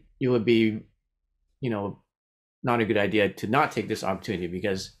you would be, not a good idea to not take this opportunity,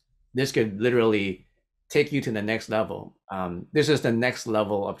 because this could literally take you to the next level. This is the next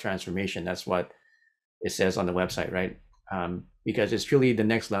level of transformation. That's what it says on the website, right? Because it's truly the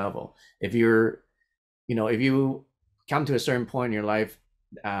next level. If if you come to a certain point in your life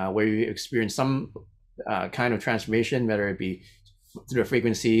where you experience some kind of transformation, whether it be through the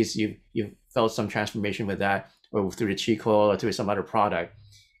frequencies, you've felt some transformation with that, or through the chi coil or through some other product,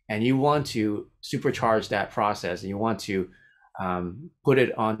 and you want to supercharge that process, and you want to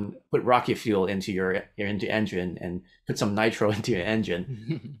put rocket fuel into your engine, and put some nitro into your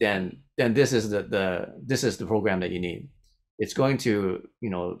engine, then this is the program that you need. It's going to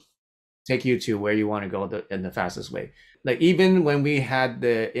take you to where you want to go in the fastest way. Like even when we had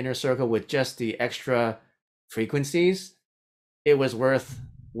the Inner Circle with just the extra frequencies, it was worth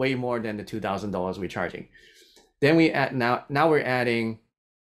way more than the $2,000 we're charging. Then now we're adding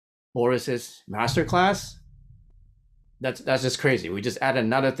Boris's masterclass. That's just crazy. We just add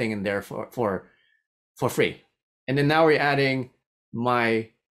another thing in there for free. And then now we're adding my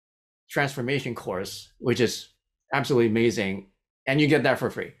transformation course, which is absolutely amazing, and you get that for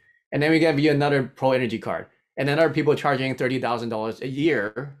free. And then we give you another Pro Energy card, and then other people charging $30,000 a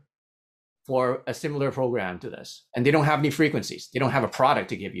year for a similar program to this, and they don't have any frequencies. They don't have a product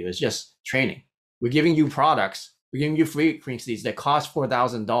to give you. It's just training. We're giving you products. We're giving you frequencies that cost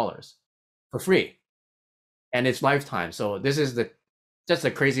 $4,000 for free, and it's lifetime. So this is just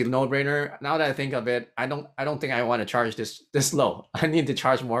a crazy no-brainer. Now that I think of it, I don't think I want to charge this low. I need to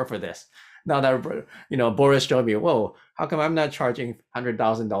charge more for this. Now that Boris showed me, whoa, how come I'm not charging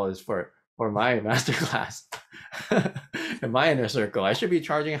 $100,000 for my masterclass in my Inner Circle? I should be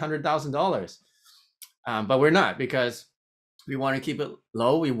charging $100,000, but we're not, because we want to keep it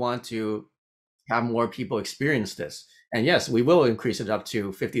low. We want to have more people experience this, and yes, we will increase it up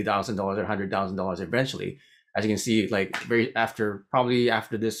to $50,000 or $100,000 eventually. As you can see, like probably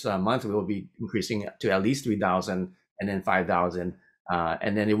after this month, we will be increasing to at least 3,000 and then 5,000.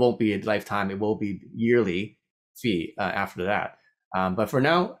 And then it won't be a lifetime, it will be yearly fee after that. But for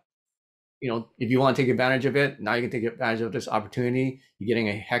now, if you want to take advantage of it, now you can take advantage of this opportunity. You're getting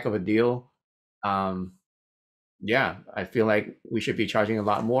a heck of a deal. Yeah, I feel like we should be charging a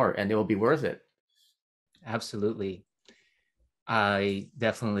lot more, and it will be worth it. Absolutely. I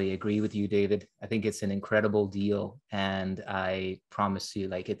definitely agree with you, David. I think it's an incredible deal, and I promise you,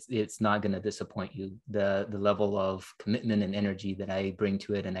 like it's not going to disappoint you. The level of commitment and energy that I bring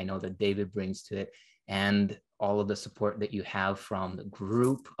to it, and I know that David brings to it, and all of the support that you have from the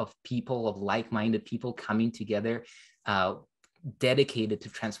group of people, of like-minded people coming together, dedicated to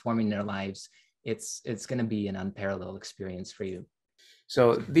transforming their lives, it's going to be an unparalleled experience for you.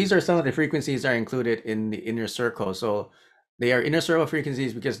 So these are some of the frequencies that are included in the inner circle. So they are inner circle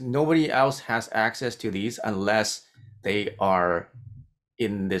frequencies because nobody else has access to these unless they are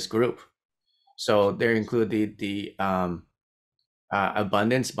in this group. So they include the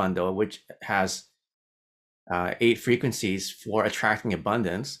abundance bundle, which has 8 frequencies for attracting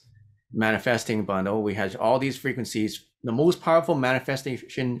abundance. Manifesting bundle, we have all these frequencies, the most powerful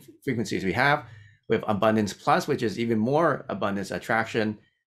manifestation frequencies we have. With abundance plus, which is even more abundance attraction.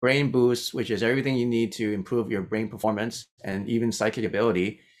 Brain boost, which is everything you need to improve your brain performance and even psychic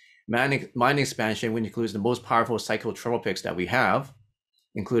ability. Mind expansion, which includes the most powerful psychotropics that we have,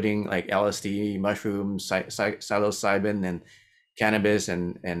 including like LSD, mushrooms, psilocybin, and cannabis,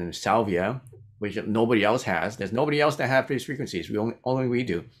 and salvia, which nobody else has. There's nobody else that have these frequencies. Only we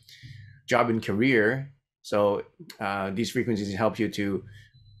do. Job and career. So these frequencies help you to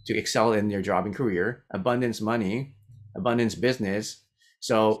excel in your job and career. Abundance money, abundance business.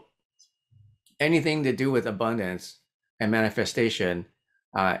 So anything to do with abundance and manifestation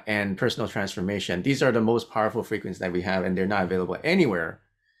and personal transformation, these are the most powerful frequencies that we have, and they're not available anywhere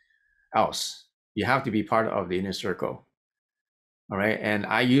else. You have to be part of the inner circle. All right. And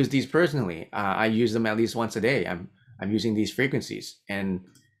I use these personally. I use them at least once a day. I'm using these frequencies, and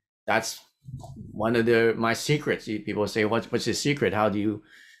that's one of my secrets. People say, what's the secret? How do you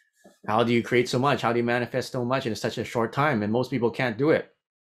create so much? How do you manifest so much in such a short time? And most people can't do it.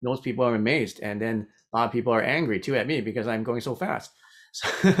 Most people are amazed. And then a lot of people are angry too at me because I'm going so fast.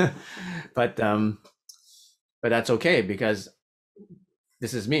 But that's okay, because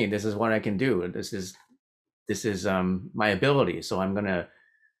this is me. This is what I can do. This is my ability. So I'm gonna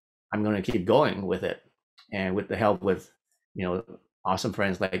keep going with it, and with the help with awesome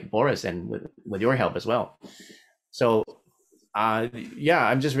friends like Boris, and with your help as well. So yeah,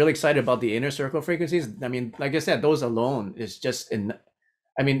 I'm just really excited about the inner circle frequencies. I mean, like I said, those alone is just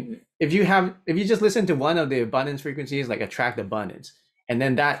if you just listen to one of the abundance frequencies, like attract abundance, and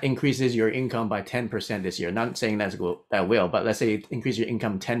then that increases your income by 10% this year. Not saying that will, but let's say increase your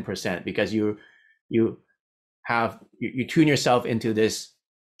income 10% because you tune yourself into this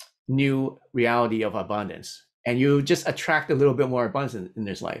new reality of abundance, and you just attract a little bit more abundance in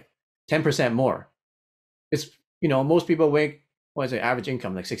this life, 10% more. It's most people make, what is it, average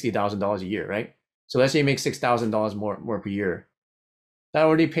income like $60,000 a year, right? So let's say you make $6,000 more per year. That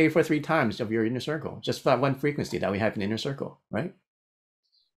already paid for 3 times of your inner circle, just for that one frequency that we have in the inner circle, right?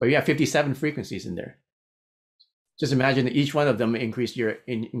 But you have 57 frequencies in there. Just imagine that each one of them increase your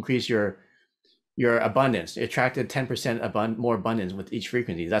abundance. It attracted 10% more abundance with each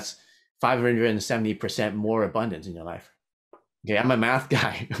frequency. That's 570% more abundance in your life. Okay, I'm a math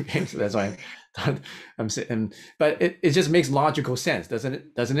guy. Okay, so that's why I'm saying. But it just makes logical sense,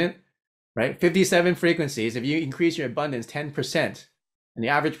 doesn't it? Right? 57 frequencies. If you increase your abundance 10%, and the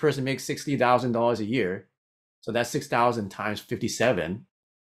average person makes $60,000 a year, so that's 6,000 times 57.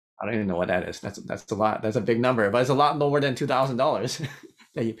 I don't even know what that is. That's a lot. That's a big number, but it's a lot lower than $2,000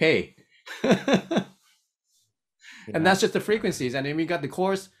 that you pay. And that's just the frequencies. And then we got the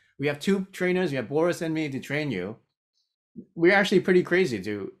course. We have 2 trainers. We have Boris and me to train you. We're actually pretty crazy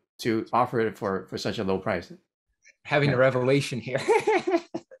to offer it for such a low price. Having a revelation here.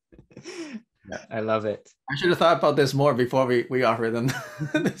 Yeah. I love it. I should have thought about this more before we offer them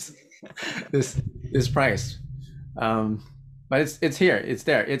this price. But it's here. It's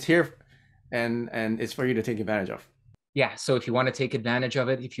there. It's here, and it's for you to take advantage of. Yeah. So if you want to take advantage of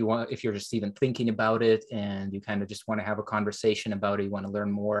it, if you're just even thinking about it, and you kind of just want to have a conversation about it, you want to learn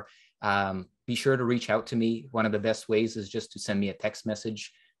more, be sure to reach out to me. One of the best ways is just to send me a text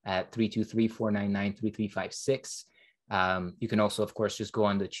message at 323-499-3356. You can also, of course, just go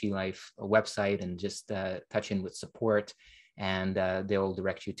on the Chi Life website and just touch in with support, and they'll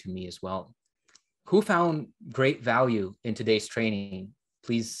direct you to me as well. Who found great value in today's training?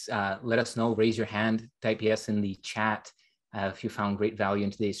 Please let us know. Raise your hand, type yes in the chat if you found great value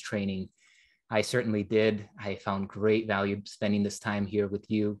in today's training. I certainly did. I found great value spending this time here with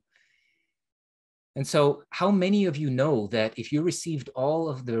you. And so how many of you know that if you received all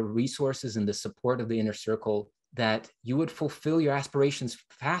of the resources and the support of the inner circle, that you would fulfill your aspirations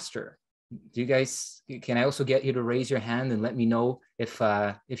faster? Do you guys, can I also get you to raise your hand and let me know if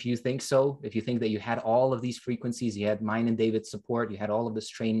you think so? If you think that you had all of these frequencies, you had mine and David's support, you had all of this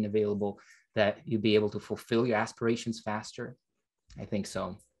training available, that you'd be able to fulfill your aspirations faster? I think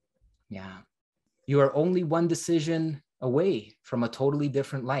so. Yeah. You are only one decision away from a totally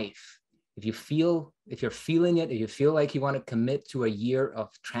different life. If you feel if you're feeling it, if you feel like you want to commit to a year of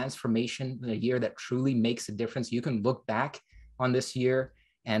transformation, a year that truly makes a difference, you can look back on this year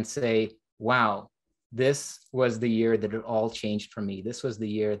and say, wow, this was the year that it all changed for me. This was the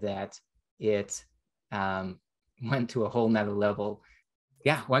year that it went to a whole nother level.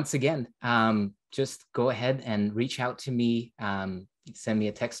 Yeah, once again, just go ahead and reach out to me, send me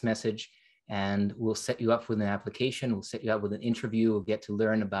a text message, and we'll set you up with an application. We'll set you up with an interview. We'll get to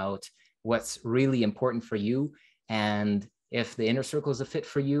learn about what's really important for you. And if the inner circle is a fit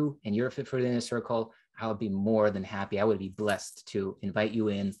for you and you're a fit for the inner circle, I'll be more than happy. I would be blessed to invite you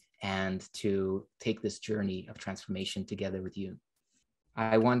in and to take this journey of transformation together with you.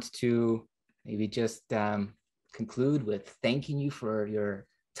 I want to maybe just conclude with thanking you for your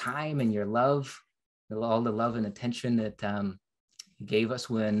time and your love, all the love and attention that you gave us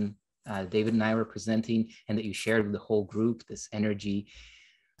when David and I were presenting, and that you shared with the whole group, this energy.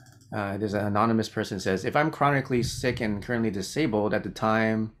 There's an anonymous person says, if I'm chronically sick and currently disabled at the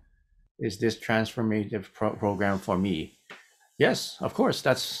time, is this transformative program for me? Yes, of course.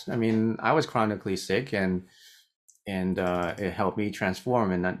 I was chronically sick, and it helped me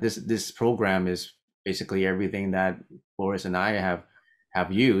transform. And this program is basically everything that Boris and I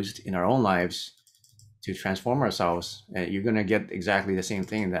have used in our own lives to transform ourselves. And you're going to get exactly the same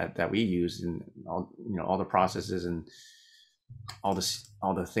thing that we use in all the processes and all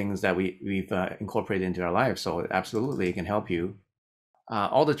the things that we've incorporated into our lives. So absolutely, it can help you.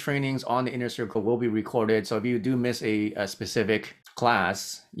 All the trainings on the inner circle will be recorded. So if you do miss a specific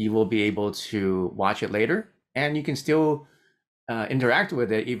class, you will be able to watch it later, and you can still interact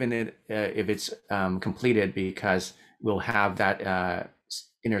with it even if it's completed, because we'll have that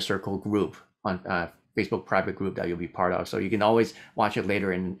inner circle group on Facebook private group that you'll be part of. So you can always watch it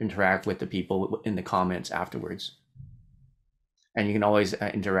later and interact with the people in the comments afterwards. And you can always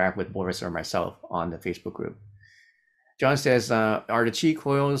interact with Boris or myself on the Facebook group. John says, are the chi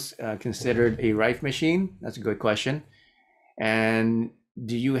coils considered a rife machine? That's a good question. And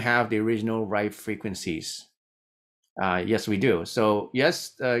do you have the original rife frequencies? Yes, we do. So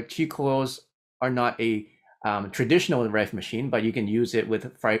yes, chi coils are not a traditional rife machine, but you can use it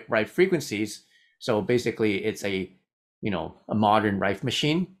with rife frequencies. So basically it's a modern rife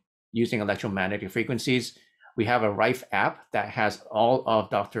machine using electromagnetic frequencies. We have a Rife app that has all of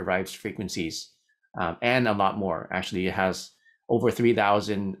Dr. Rife's frequencies and a lot more. Actually, it has over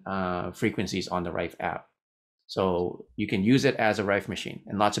 3,000 frequencies on the Rife app. So you can use it as a Rife machine,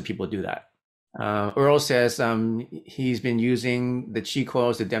 and lots of people do that. Earl says he's been using the chi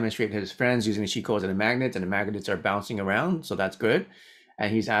coils to demonstrate to his friends using the chi coils and the magnets are bouncing around. So that's good.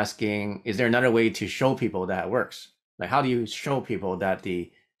 And he's asking, is there another way to show people that it works? Like, how do you show people that the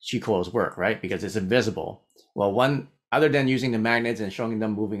chi coils work, right? Because it's invisible. Well, one, other than using the magnets and showing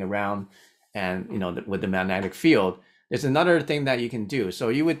them moving around and with the magnetic field, there's another thing that you can do. So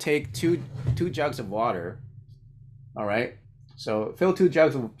you would take two jugs of water, all right? So fill 2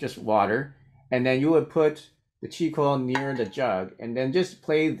 jugs of just water, and then you would put the chi coil near the jug, and then just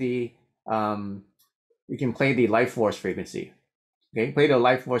play the you can play the life force frequency. Okay, play the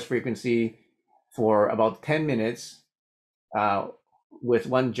life force frequency for about 10 minutes with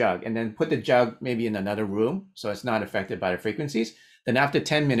 1 jug, and then put the jug maybe in another room so it's not affected by the frequencies. Then after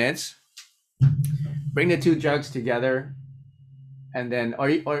 10 minutes, bring the 2 jugs together, and then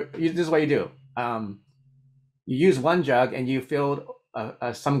this is what you do. You use 1 jug and you fill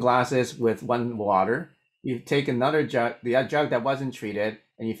some glasses with 1 water. You take another jug, the jug that wasn't treated,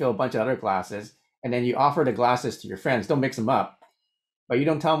 and you fill a bunch of other glasses, and then you offer the glasses to your friends. Don't mix them up, but you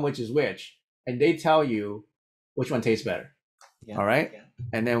don't tell them which is which, and they tell you which one tastes better. Yeah. All right. Yeah.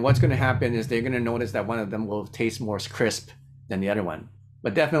 And then what's going to happen is they're going to notice that one of them will taste more crisp than the other one,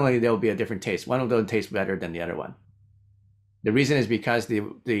 but definitely there'll be a different taste. One of them tastes better than the other one. The reason is because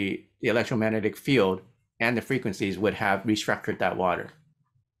the electromagnetic field and the frequencies would have restructured that water.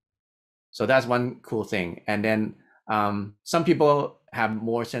 So that's one cool thing. And then some people have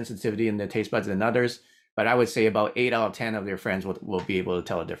more sensitivity in their taste buds than others, but I would say about 8 out of 10 of their friends will be able to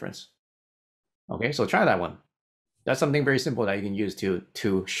tell a difference. Okay, so try that one. That's something very simple that you can use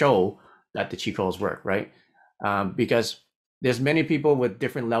to show that the chi coils work, right? Because there's many people with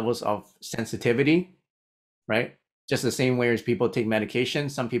different levels of sensitivity, right? Just the same way as people take medication.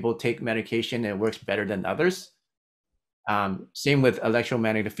 Some people take medication and it works better than others. Same with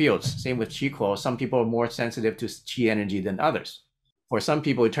electromagnetic fields, same with chi coils. Some people are more sensitive to chi energy than others. For some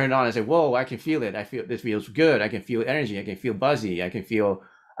people, you turn it on and say, whoa, I can feel it. I feel this feels good. I can feel energy. I can feel buzzy. I can feel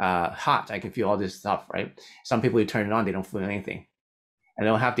hot. I can feel all this stuff, right? Some people, you turn it on, they don't feel anything. And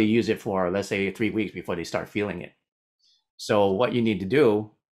they'll have to use it for, let's say, 3 weeks before they start feeling it. So what you need to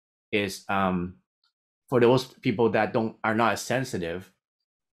do is for those people that are not as sensitive,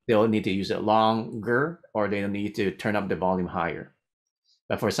 they'll need to use it longer, or they'll need to turn up the volume higher.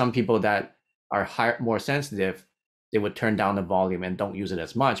 But for some people that are more sensitive, they would turn down the volume and don't use it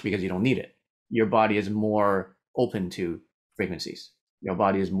as much because you don't need it. Your body is more open to frequencies. Your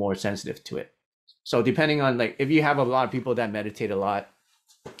body is more sensitive to it. So depending on, like, if you have a lot of people that meditate a lot,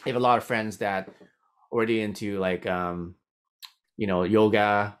 you have a lot of friends that already into like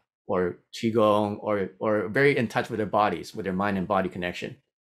yoga or qigong, or very in touch with their bodies, with their mind and body connection,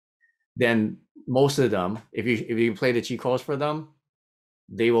 then most of them, if you play the qi codes for them,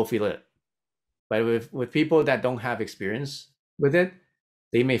 they will feel it. But with people that don't have experience with it,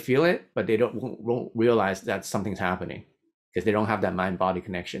 they may feel it, but they won't realize that something's happening because they don't have that mind-body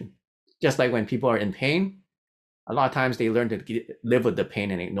connection. Just like when people are in pain, a lot of times they learn to live with the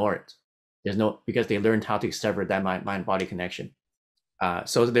pain and ignore it. Because they learned how to sever that mind-body connection.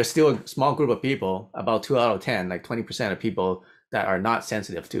 So there's still a small group of people, about 2 out of 10, like 20% of people that are not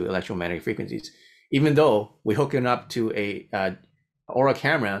sensitive to electromagnetic frequencies. Even though we hook it up to a aura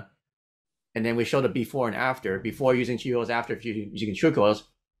camera, and then we show the before and after, before using qi coils, after using qi coils,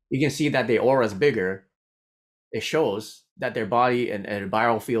 you can see that the aura is bigger. It shows that their body and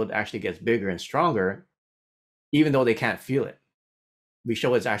viral field actually gets bigger and stronger, even though they can't feel it. We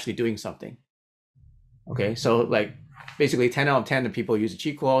show it's actually doing something. Okay, so like basically 10 out of 10 of people use the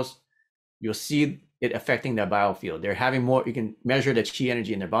qi coils, you'll see it affecting their biofield. They're having more, you can measure the qi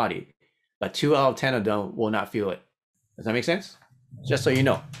energy in their body, but 2 out of 10 of them will not feel it. Does that make sense? Just so you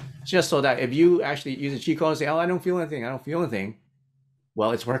know. Just so that if you actually use a qi code and say, oh, I don't feel anything,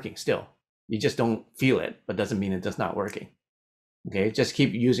 well, it's working still. You just don't feel it, but doesn't mean it's not working. Okay, just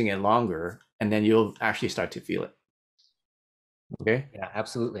keep using it longer, and then you'll actually start to feel it. Okay. Yeah,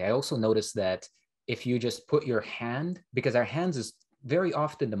 absolutely. I also noticed that if you just put your hand, because our hands is very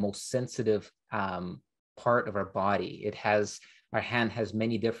often the most sensitive part of our body. Our hand has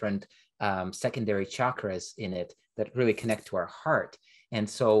many different secondary chakras in it that really connect to our heart. And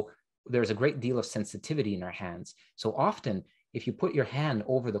so there's a great deal of sensitivity in our hands. So often, if you put your hand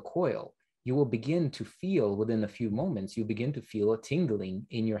over the coil, you will begin to feel, within a few moments, you begin to feel a tingling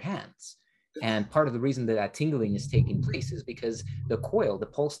in your hands. And part of the reason that tingling is taking place is because the coil, the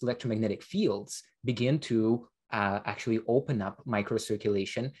pulsed electromagnetic fields, begin to actually open up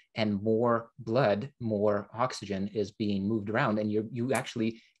microcirculation, and more blood, more oxygen is being moved around, and you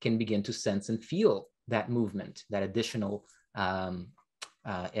actually can begin to sense and feel that movement, that additional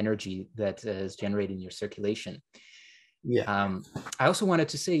energy that is generated in your circulation. Yeah. I also wanted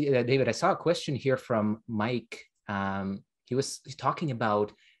to say, David, I saw a question here from Mike. He was talking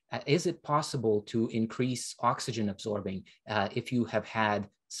about, is it possible to increase oxygen absorbing if you have had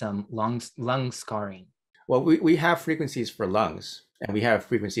some lung scarring? Well, we have frequencies for lungs, and we have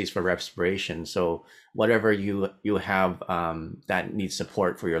frequencies for respiration. So whatever you have that needs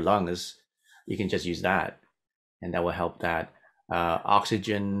support for your lungs, you can just use that, and that will help that.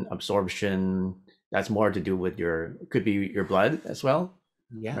 Oxygen absorption, that's more to do with could be your blood as well.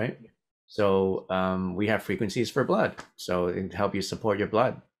 Yeah. Right. So we have frequencies for blood, so it can help you support your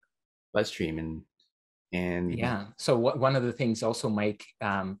bloodstream and yeah. So one of the things also, Mike,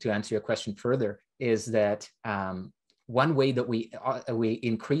 to answer your question further, is that one way that we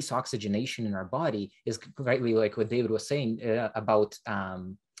increase oxygenation in our body is rightly like what David was saying about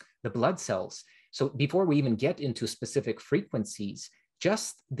the blood cells. So before we even get into specific frequencies,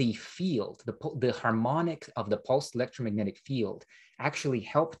 just the field, the harmonic of the pulsed electromagnetic field actually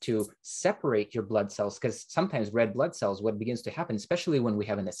help to separate your blood cells, because sometimes red blood cells, what begins to happen, especially when we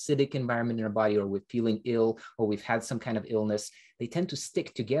have an acidic environment in our body, or we're feeling ill, or we've had some kind of illness, they tend to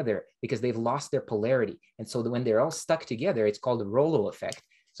stick together because they've lost their polarity. And so when they're all stuck together, it's called the Rollo effect.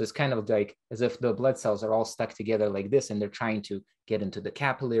 So it's kind of like as if the blood cells are all stuck together like this, and they're trying to get into the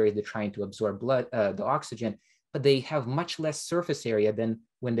capillaries, they're trying to absorb the oxygen, but they have much less surface area than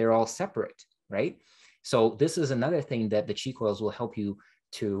when they're all separate, right? So this is another thing that the qi coils will help you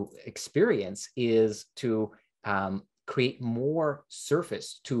to experience, is to create more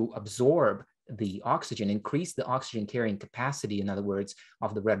surface to absorb the oxygen, increase the oxygen carrying capacity, in other words,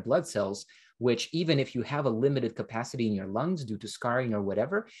 of the red blood cells, which even if you have a limited capacity in your lungs due to scarring or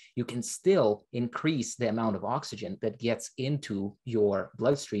whatever, you can still increase the amount of oxygen that gets into your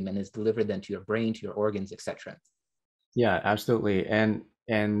bloodstream and is delivered then to your brain, to your organs, etc. Yeah, absolutely. And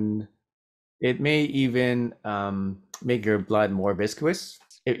it may even make your blood more viscous.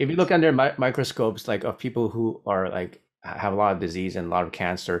 If you look under microscopes, like of people who are like have a lot of disease and a lot of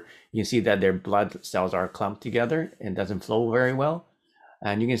cancer, you can see that their blood cells are clumped together and doesn't flow very well.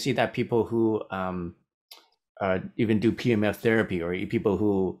 And you can see that people who even do PMF therapy, or people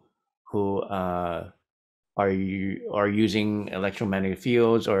who are using electromagnetic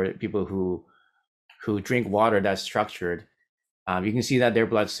fields, or people who drink water that's structured, you can see that their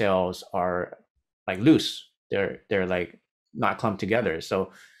blood cells are like loose. They're like not clumped together.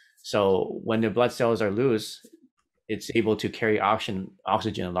 So when the blood cells are loose, it's able to carry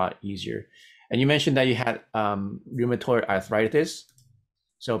oxygen a lot easier. And you mentioned that you had rheumatoid arthritis.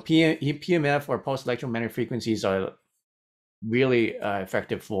 So PMF, or pulse electromagnetic frequencies, are really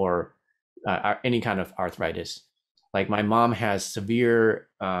effective for any kind of arthritis. Like my mom has severe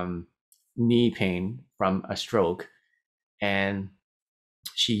knee pain from a stroke, and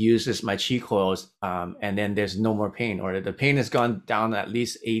she uses my chi coils, and then there's no more pain, or the pain has gone down at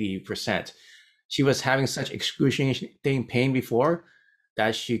least 80%. She was having such excruciating pain before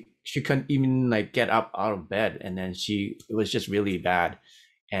that she couldn't even like get up out of bed, and then it was just really bad.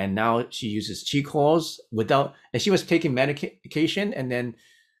 And now she uses chi coils and she was taking medication, and then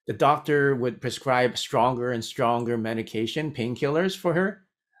the doctor would prescribe stronger and stronger medication, painkillers for her.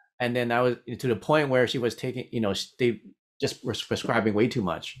 And then I was to the point where she was taking, they just were prescribing way too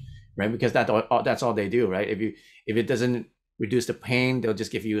much, right? Because that's all they do, right? If it doesn't reduce the pain, they'll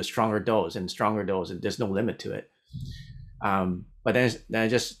just give you a stronger dose, and there's no limit to it. But then I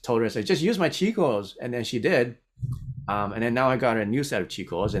just told her, I said, just use my chi coils, and then she did. And then now I got her a new set of chi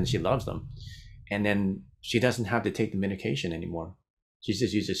coils, and she loves them. And then she doesn't have to take the medication anymore. She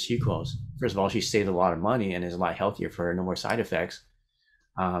just uses chi coils. First of all, she saved a lot of money and is a lot healthier for her, no more side effects.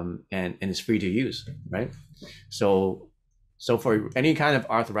 And it's free to use, right? So for any kind of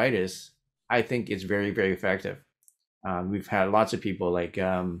arthritis, I think it's very, very effective. We've had lots of people like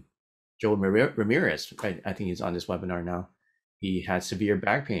Joe Ramirez, right? I think he's on this webinar now. He had severe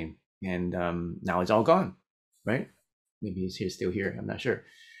back pain, and now it's all gone, right? Maybe he's still here, I'm not sure.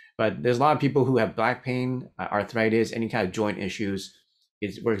 But there's a lot of people who have back pain, arthritis, any kind of joint issues.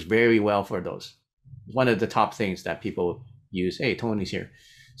 It works very well for those. One of the top things that people use, hey, Tony's here.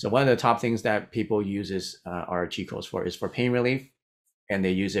 So one of the top things that people use are chi coils is for pain relief, and they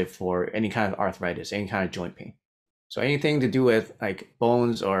use it for any kind of arthritis, any kind of joint pain. So anything to do with like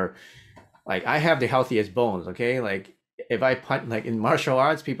bones, or like I have the healthiest bones, okay? Like if I punch, like in martial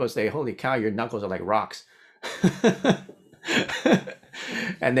arts, people say, holy cow, your knuckles are like rocks.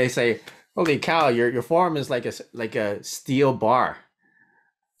 And they say, holy cow, your forearm is like a steel bar.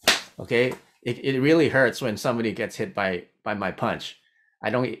 Okay, it really hurts when somebody gets hit by my punch. I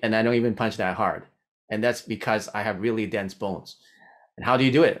don't even punch that hard, and that's because I have really dense bones. And how do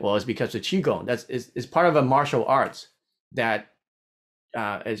you do it? Well, it's because of qigong. It's part of a martial arts that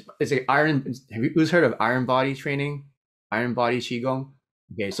is an iron. Who's heard of iron body training? Iron body qigong.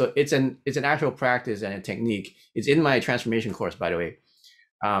 Okay, so it's an actual practice and a technique. It's in my transformation course, by the way.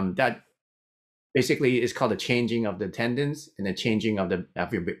 That basically is called the changing of the tendons and the changing of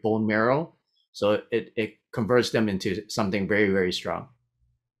your bone marrow. So it converts them into something very, very strong.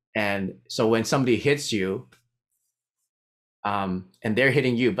 And so when somebody hits you, and they're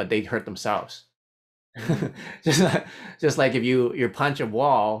hitting you, but they hurt themselves. just like if you punch a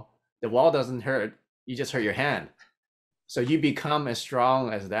wall, the wall doesn't hurt, you just hurt your hand. So you become as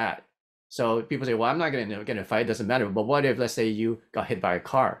strong as that. So people say, well, I'm not going to get in a fight, it doesn't matter. But what if, let's say you got hit by a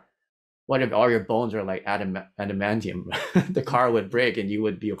car? What if all your bones are like adamantium? The car would break and you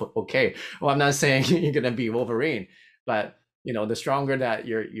would be okay. Well, I'm not saying you're going to be Wolverine, but the stronger that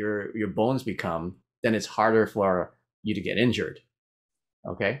your bones become, then it's harder for you to get injured.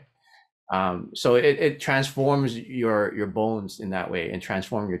 Okay. So it transforms your bones in that way, and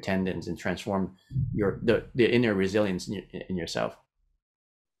transform your tendons, and transform the inner resilience in yourself.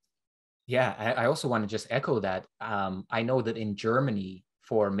 Yeah, I also want to just echo that. I know that in Germany,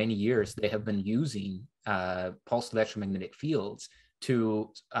 for many years, they have been using pulsed electromagnetic fields to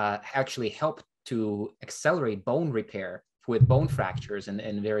actually help to accelerate bone repair with bone fractures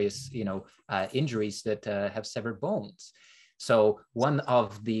and various injuries that have severed bones. So one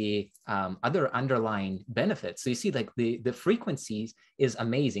of the other underlying benefits, so you see, like the frequencies is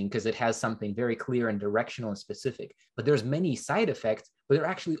amazing because it has something very clear and directional and specific, but there's many side effects, but they're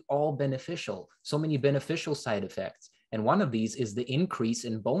actually all beneficial. So many beneficial side effects. And one of these is the increase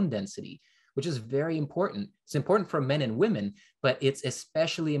in bone density, which is very important. It's important for men and women, but it's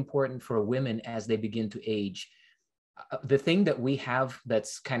especially important for women as they begin to age. The thing that we have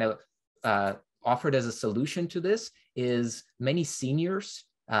that's kind of offered as a solution to this is many seniors,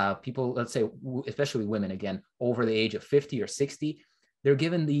 people, let's say, especially women, again, over the age of 50 or 60, they're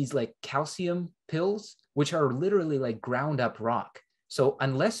given these like calcium pills, which are literally like ground up rock. So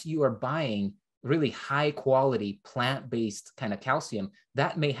unless you are buying really high quality plant-based kind of calcium,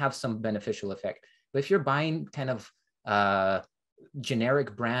 that may have some beneficial effect. But if you're buying kind of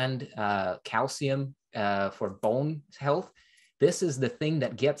generic brand calcium for bone health. This is the thing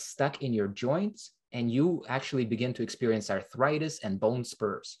that gets stuck in your joints, and you actually begin to experience arthritis and bone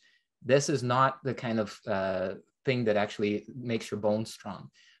spurs. This is not the kind of thing that actually makes your bones strong.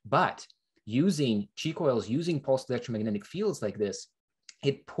 But using chi coils, using pulsed electromagnetic fields like this,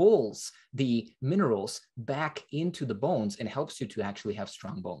 it pulls the minerals back into the bones and helps you to actually have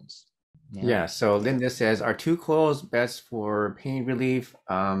strong bones. Yeah, so Linda says, are two coils best for pain relief?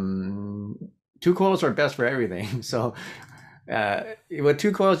 Two coils are best for everything. So with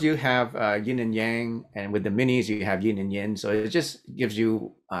two coils, you have yin and yang, and with the minis, you have yin and yin. So it just gives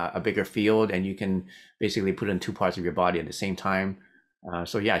you a bigger field, and you can basically put it in two parts of your body at the same time.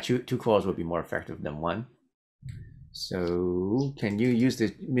 So yeah, two coils would be more effective than one. So can you use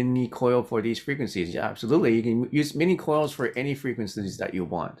the mini coil for these frequencies? Yeah, absolutely. You can use mini coils for any frequencies that you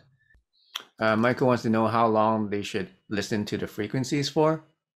want. Michael wants to know how long they should listen to the frequencies for.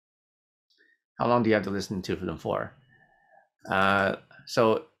 How long do you have to listen to them for?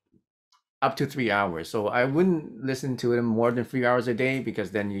 So up to 3 hours. So I wouldn't listen to them more than 3 hours a day,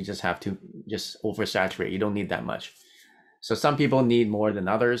 because then you just have to just oversaturate. You don't need that much. So some people need more than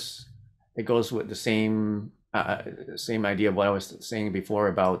others. It goes with the same idea of what I was saying before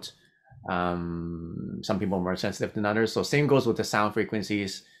about some people are more sensitive than others. So same goes with the sound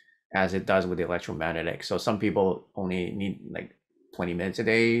frequencies as it does with the electromagnetic. So some people only need like 20 minutes a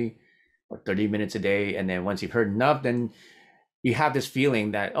day or 30 minutes a day. And then once you've heard enough, then you have this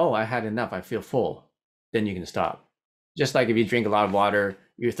feeling that, oh, I had enough, I feel full. Then you can stop. Just like if you drink a lot of water,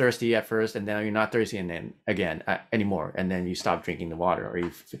 you're thirsty at first, and then you're not thirsty and then again anymore. And then you stop drinking the water, or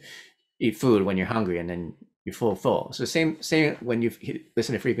you eat food when you're hungry, and then you're full. So same when you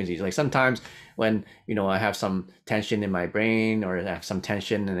listen to frequencies. Like sometimes when, I have some tension in my brain, or I have some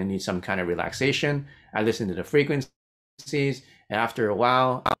tension and I need some kind of relaxation, I listen to the frequencies, and after a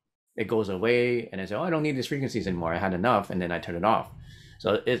while it goes away, and I say, oh, I don't need these frequencies anymore, I had enough, and then I turn it off.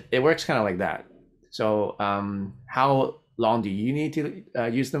 So it works kind of like that. So how long do you need to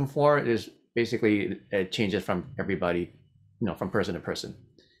use them for? Is basically, it changes from everybody, from person to person.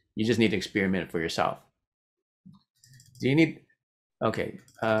 You just need to experiment for yourself. Do you need, okay,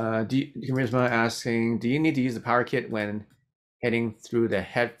 Charisma asking, do you need to use the power kit when heading through the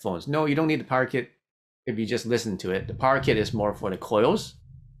headphones? No, you don't need the power kit if you just listen to it. The power kit is more for the coils,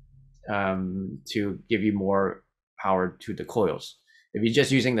 to give you more power to the coils. If you're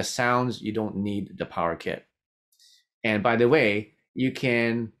just using the sounds, you don't need the power kit. And by the way, you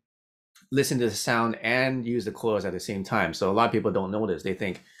can listen to the sound and use the coils at the same time. So a lot of people don't know this. They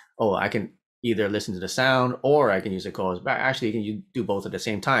think, oh, I can either listen to the sound or I can use the coils. But actually, you can do both at the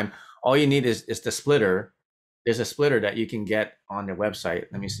same time. All you need is the splitter. There's a splitter that you can get on their website.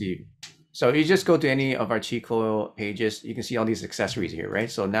 Let me see. So you just go to any of our Chi Coil pages. You can see all these accessories here, right?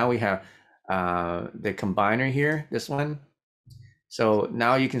 So now we have the combiner here, this one. So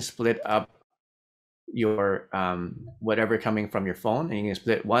now you can split up your whatever coming from your phone, and you can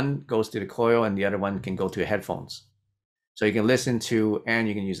split, one goes to the coil and the other one can go to headphones. So you can listen to and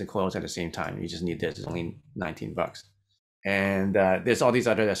you can use the coils at the same time. You just need this. It's only 19 bucks. And there's all these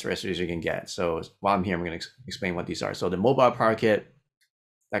other accessories you can get. So while I'm here, I'm going to explain what these are. So the mobile power kit,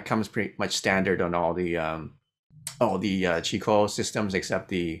 that comes pretty much standard on all the Chi Coil systems except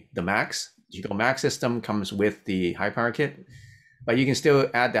the Max. Chi Coil Max system comes with the high power kit, but you can still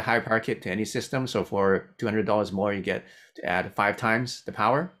add the high power kit to any system. So for $200 more, you get to add 5 times the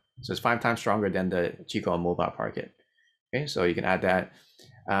power. So it's 5 times stronger than the Chi Coil mobile power kit. Okay, so you can add that.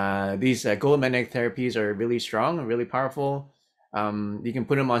 These gold magnetic therapies are really strong and really powerful. You can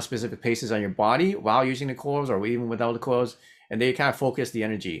put them on specific places on your body while using the coils, or even without the coils, and they kind of focus the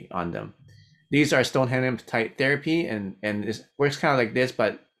energy on them. These are Stonehenge type therapy, and it works kind of like this,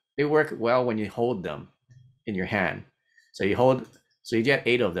 but they work well when you hold them in your hand. So you get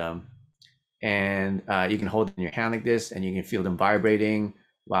 8 of them, and you can hold them in your hand like this, and you can feel them vibrating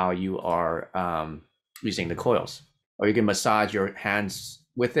while you are using the coils. Or you can massage your hands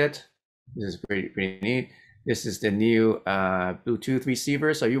with it. This is pretty neat. This is the new Bluetooth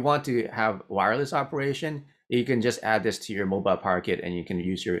receiver. So you want to have wireless operation, you can just add this to your mobile power kit, and you can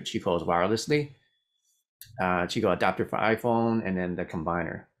use your Chi Coils wirelessly. Chi Coil adapter for iPhone, and then the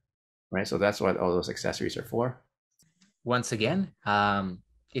combiner, right? So that's what all those accessories are for. Once again,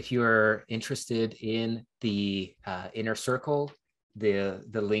 if you're interested in the inner circle, the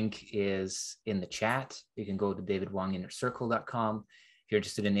link is in the chat. You can go to davidwonginnercircle.com. If you're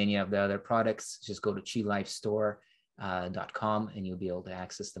interested in any of the other products, just go to chilifestore.com and you'll be able to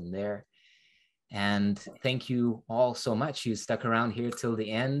access them there. And thank you all so much. You stuck around here till the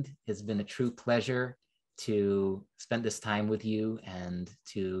end. It's been a true pleasure to spend this time with you and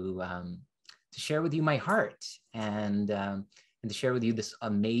to share with you my heart, and to share with you this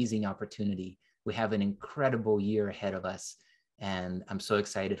amazing opportunity. We have an incredible year ahead of us, and I'm so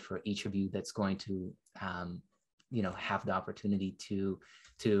excited for each of you that's going to, have the opportunity to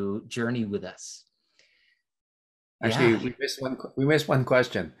journey with us. Actually, Yeah. we missed one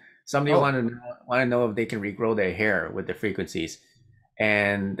question. Somebody Oh, want to know if they can regrow their hair with the frequencies.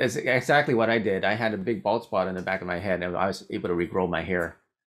 And that's exactly what I did. I had a big bald spot in the back of my head, and I was able to regrow my hair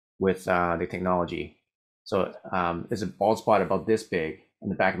with the technology. So there's a bald spot about this big in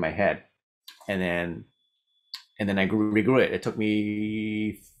the back of my head, and then I regrew it. It took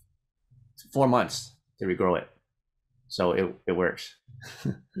me 4 months to regrow it, so it works.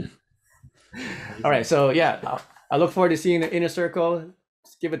 All right, so yeah, I look forward to seeing the inner circle.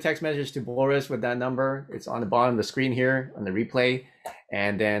 Give a text message to Boris with that number. It's on the bottom of the screen here on the replay,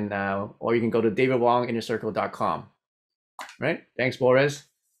 and then or you can go to davidwonginnercircle.com. Right? Thanks, Boris.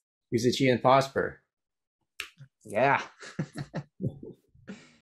 Use the chi and prosper. yeah.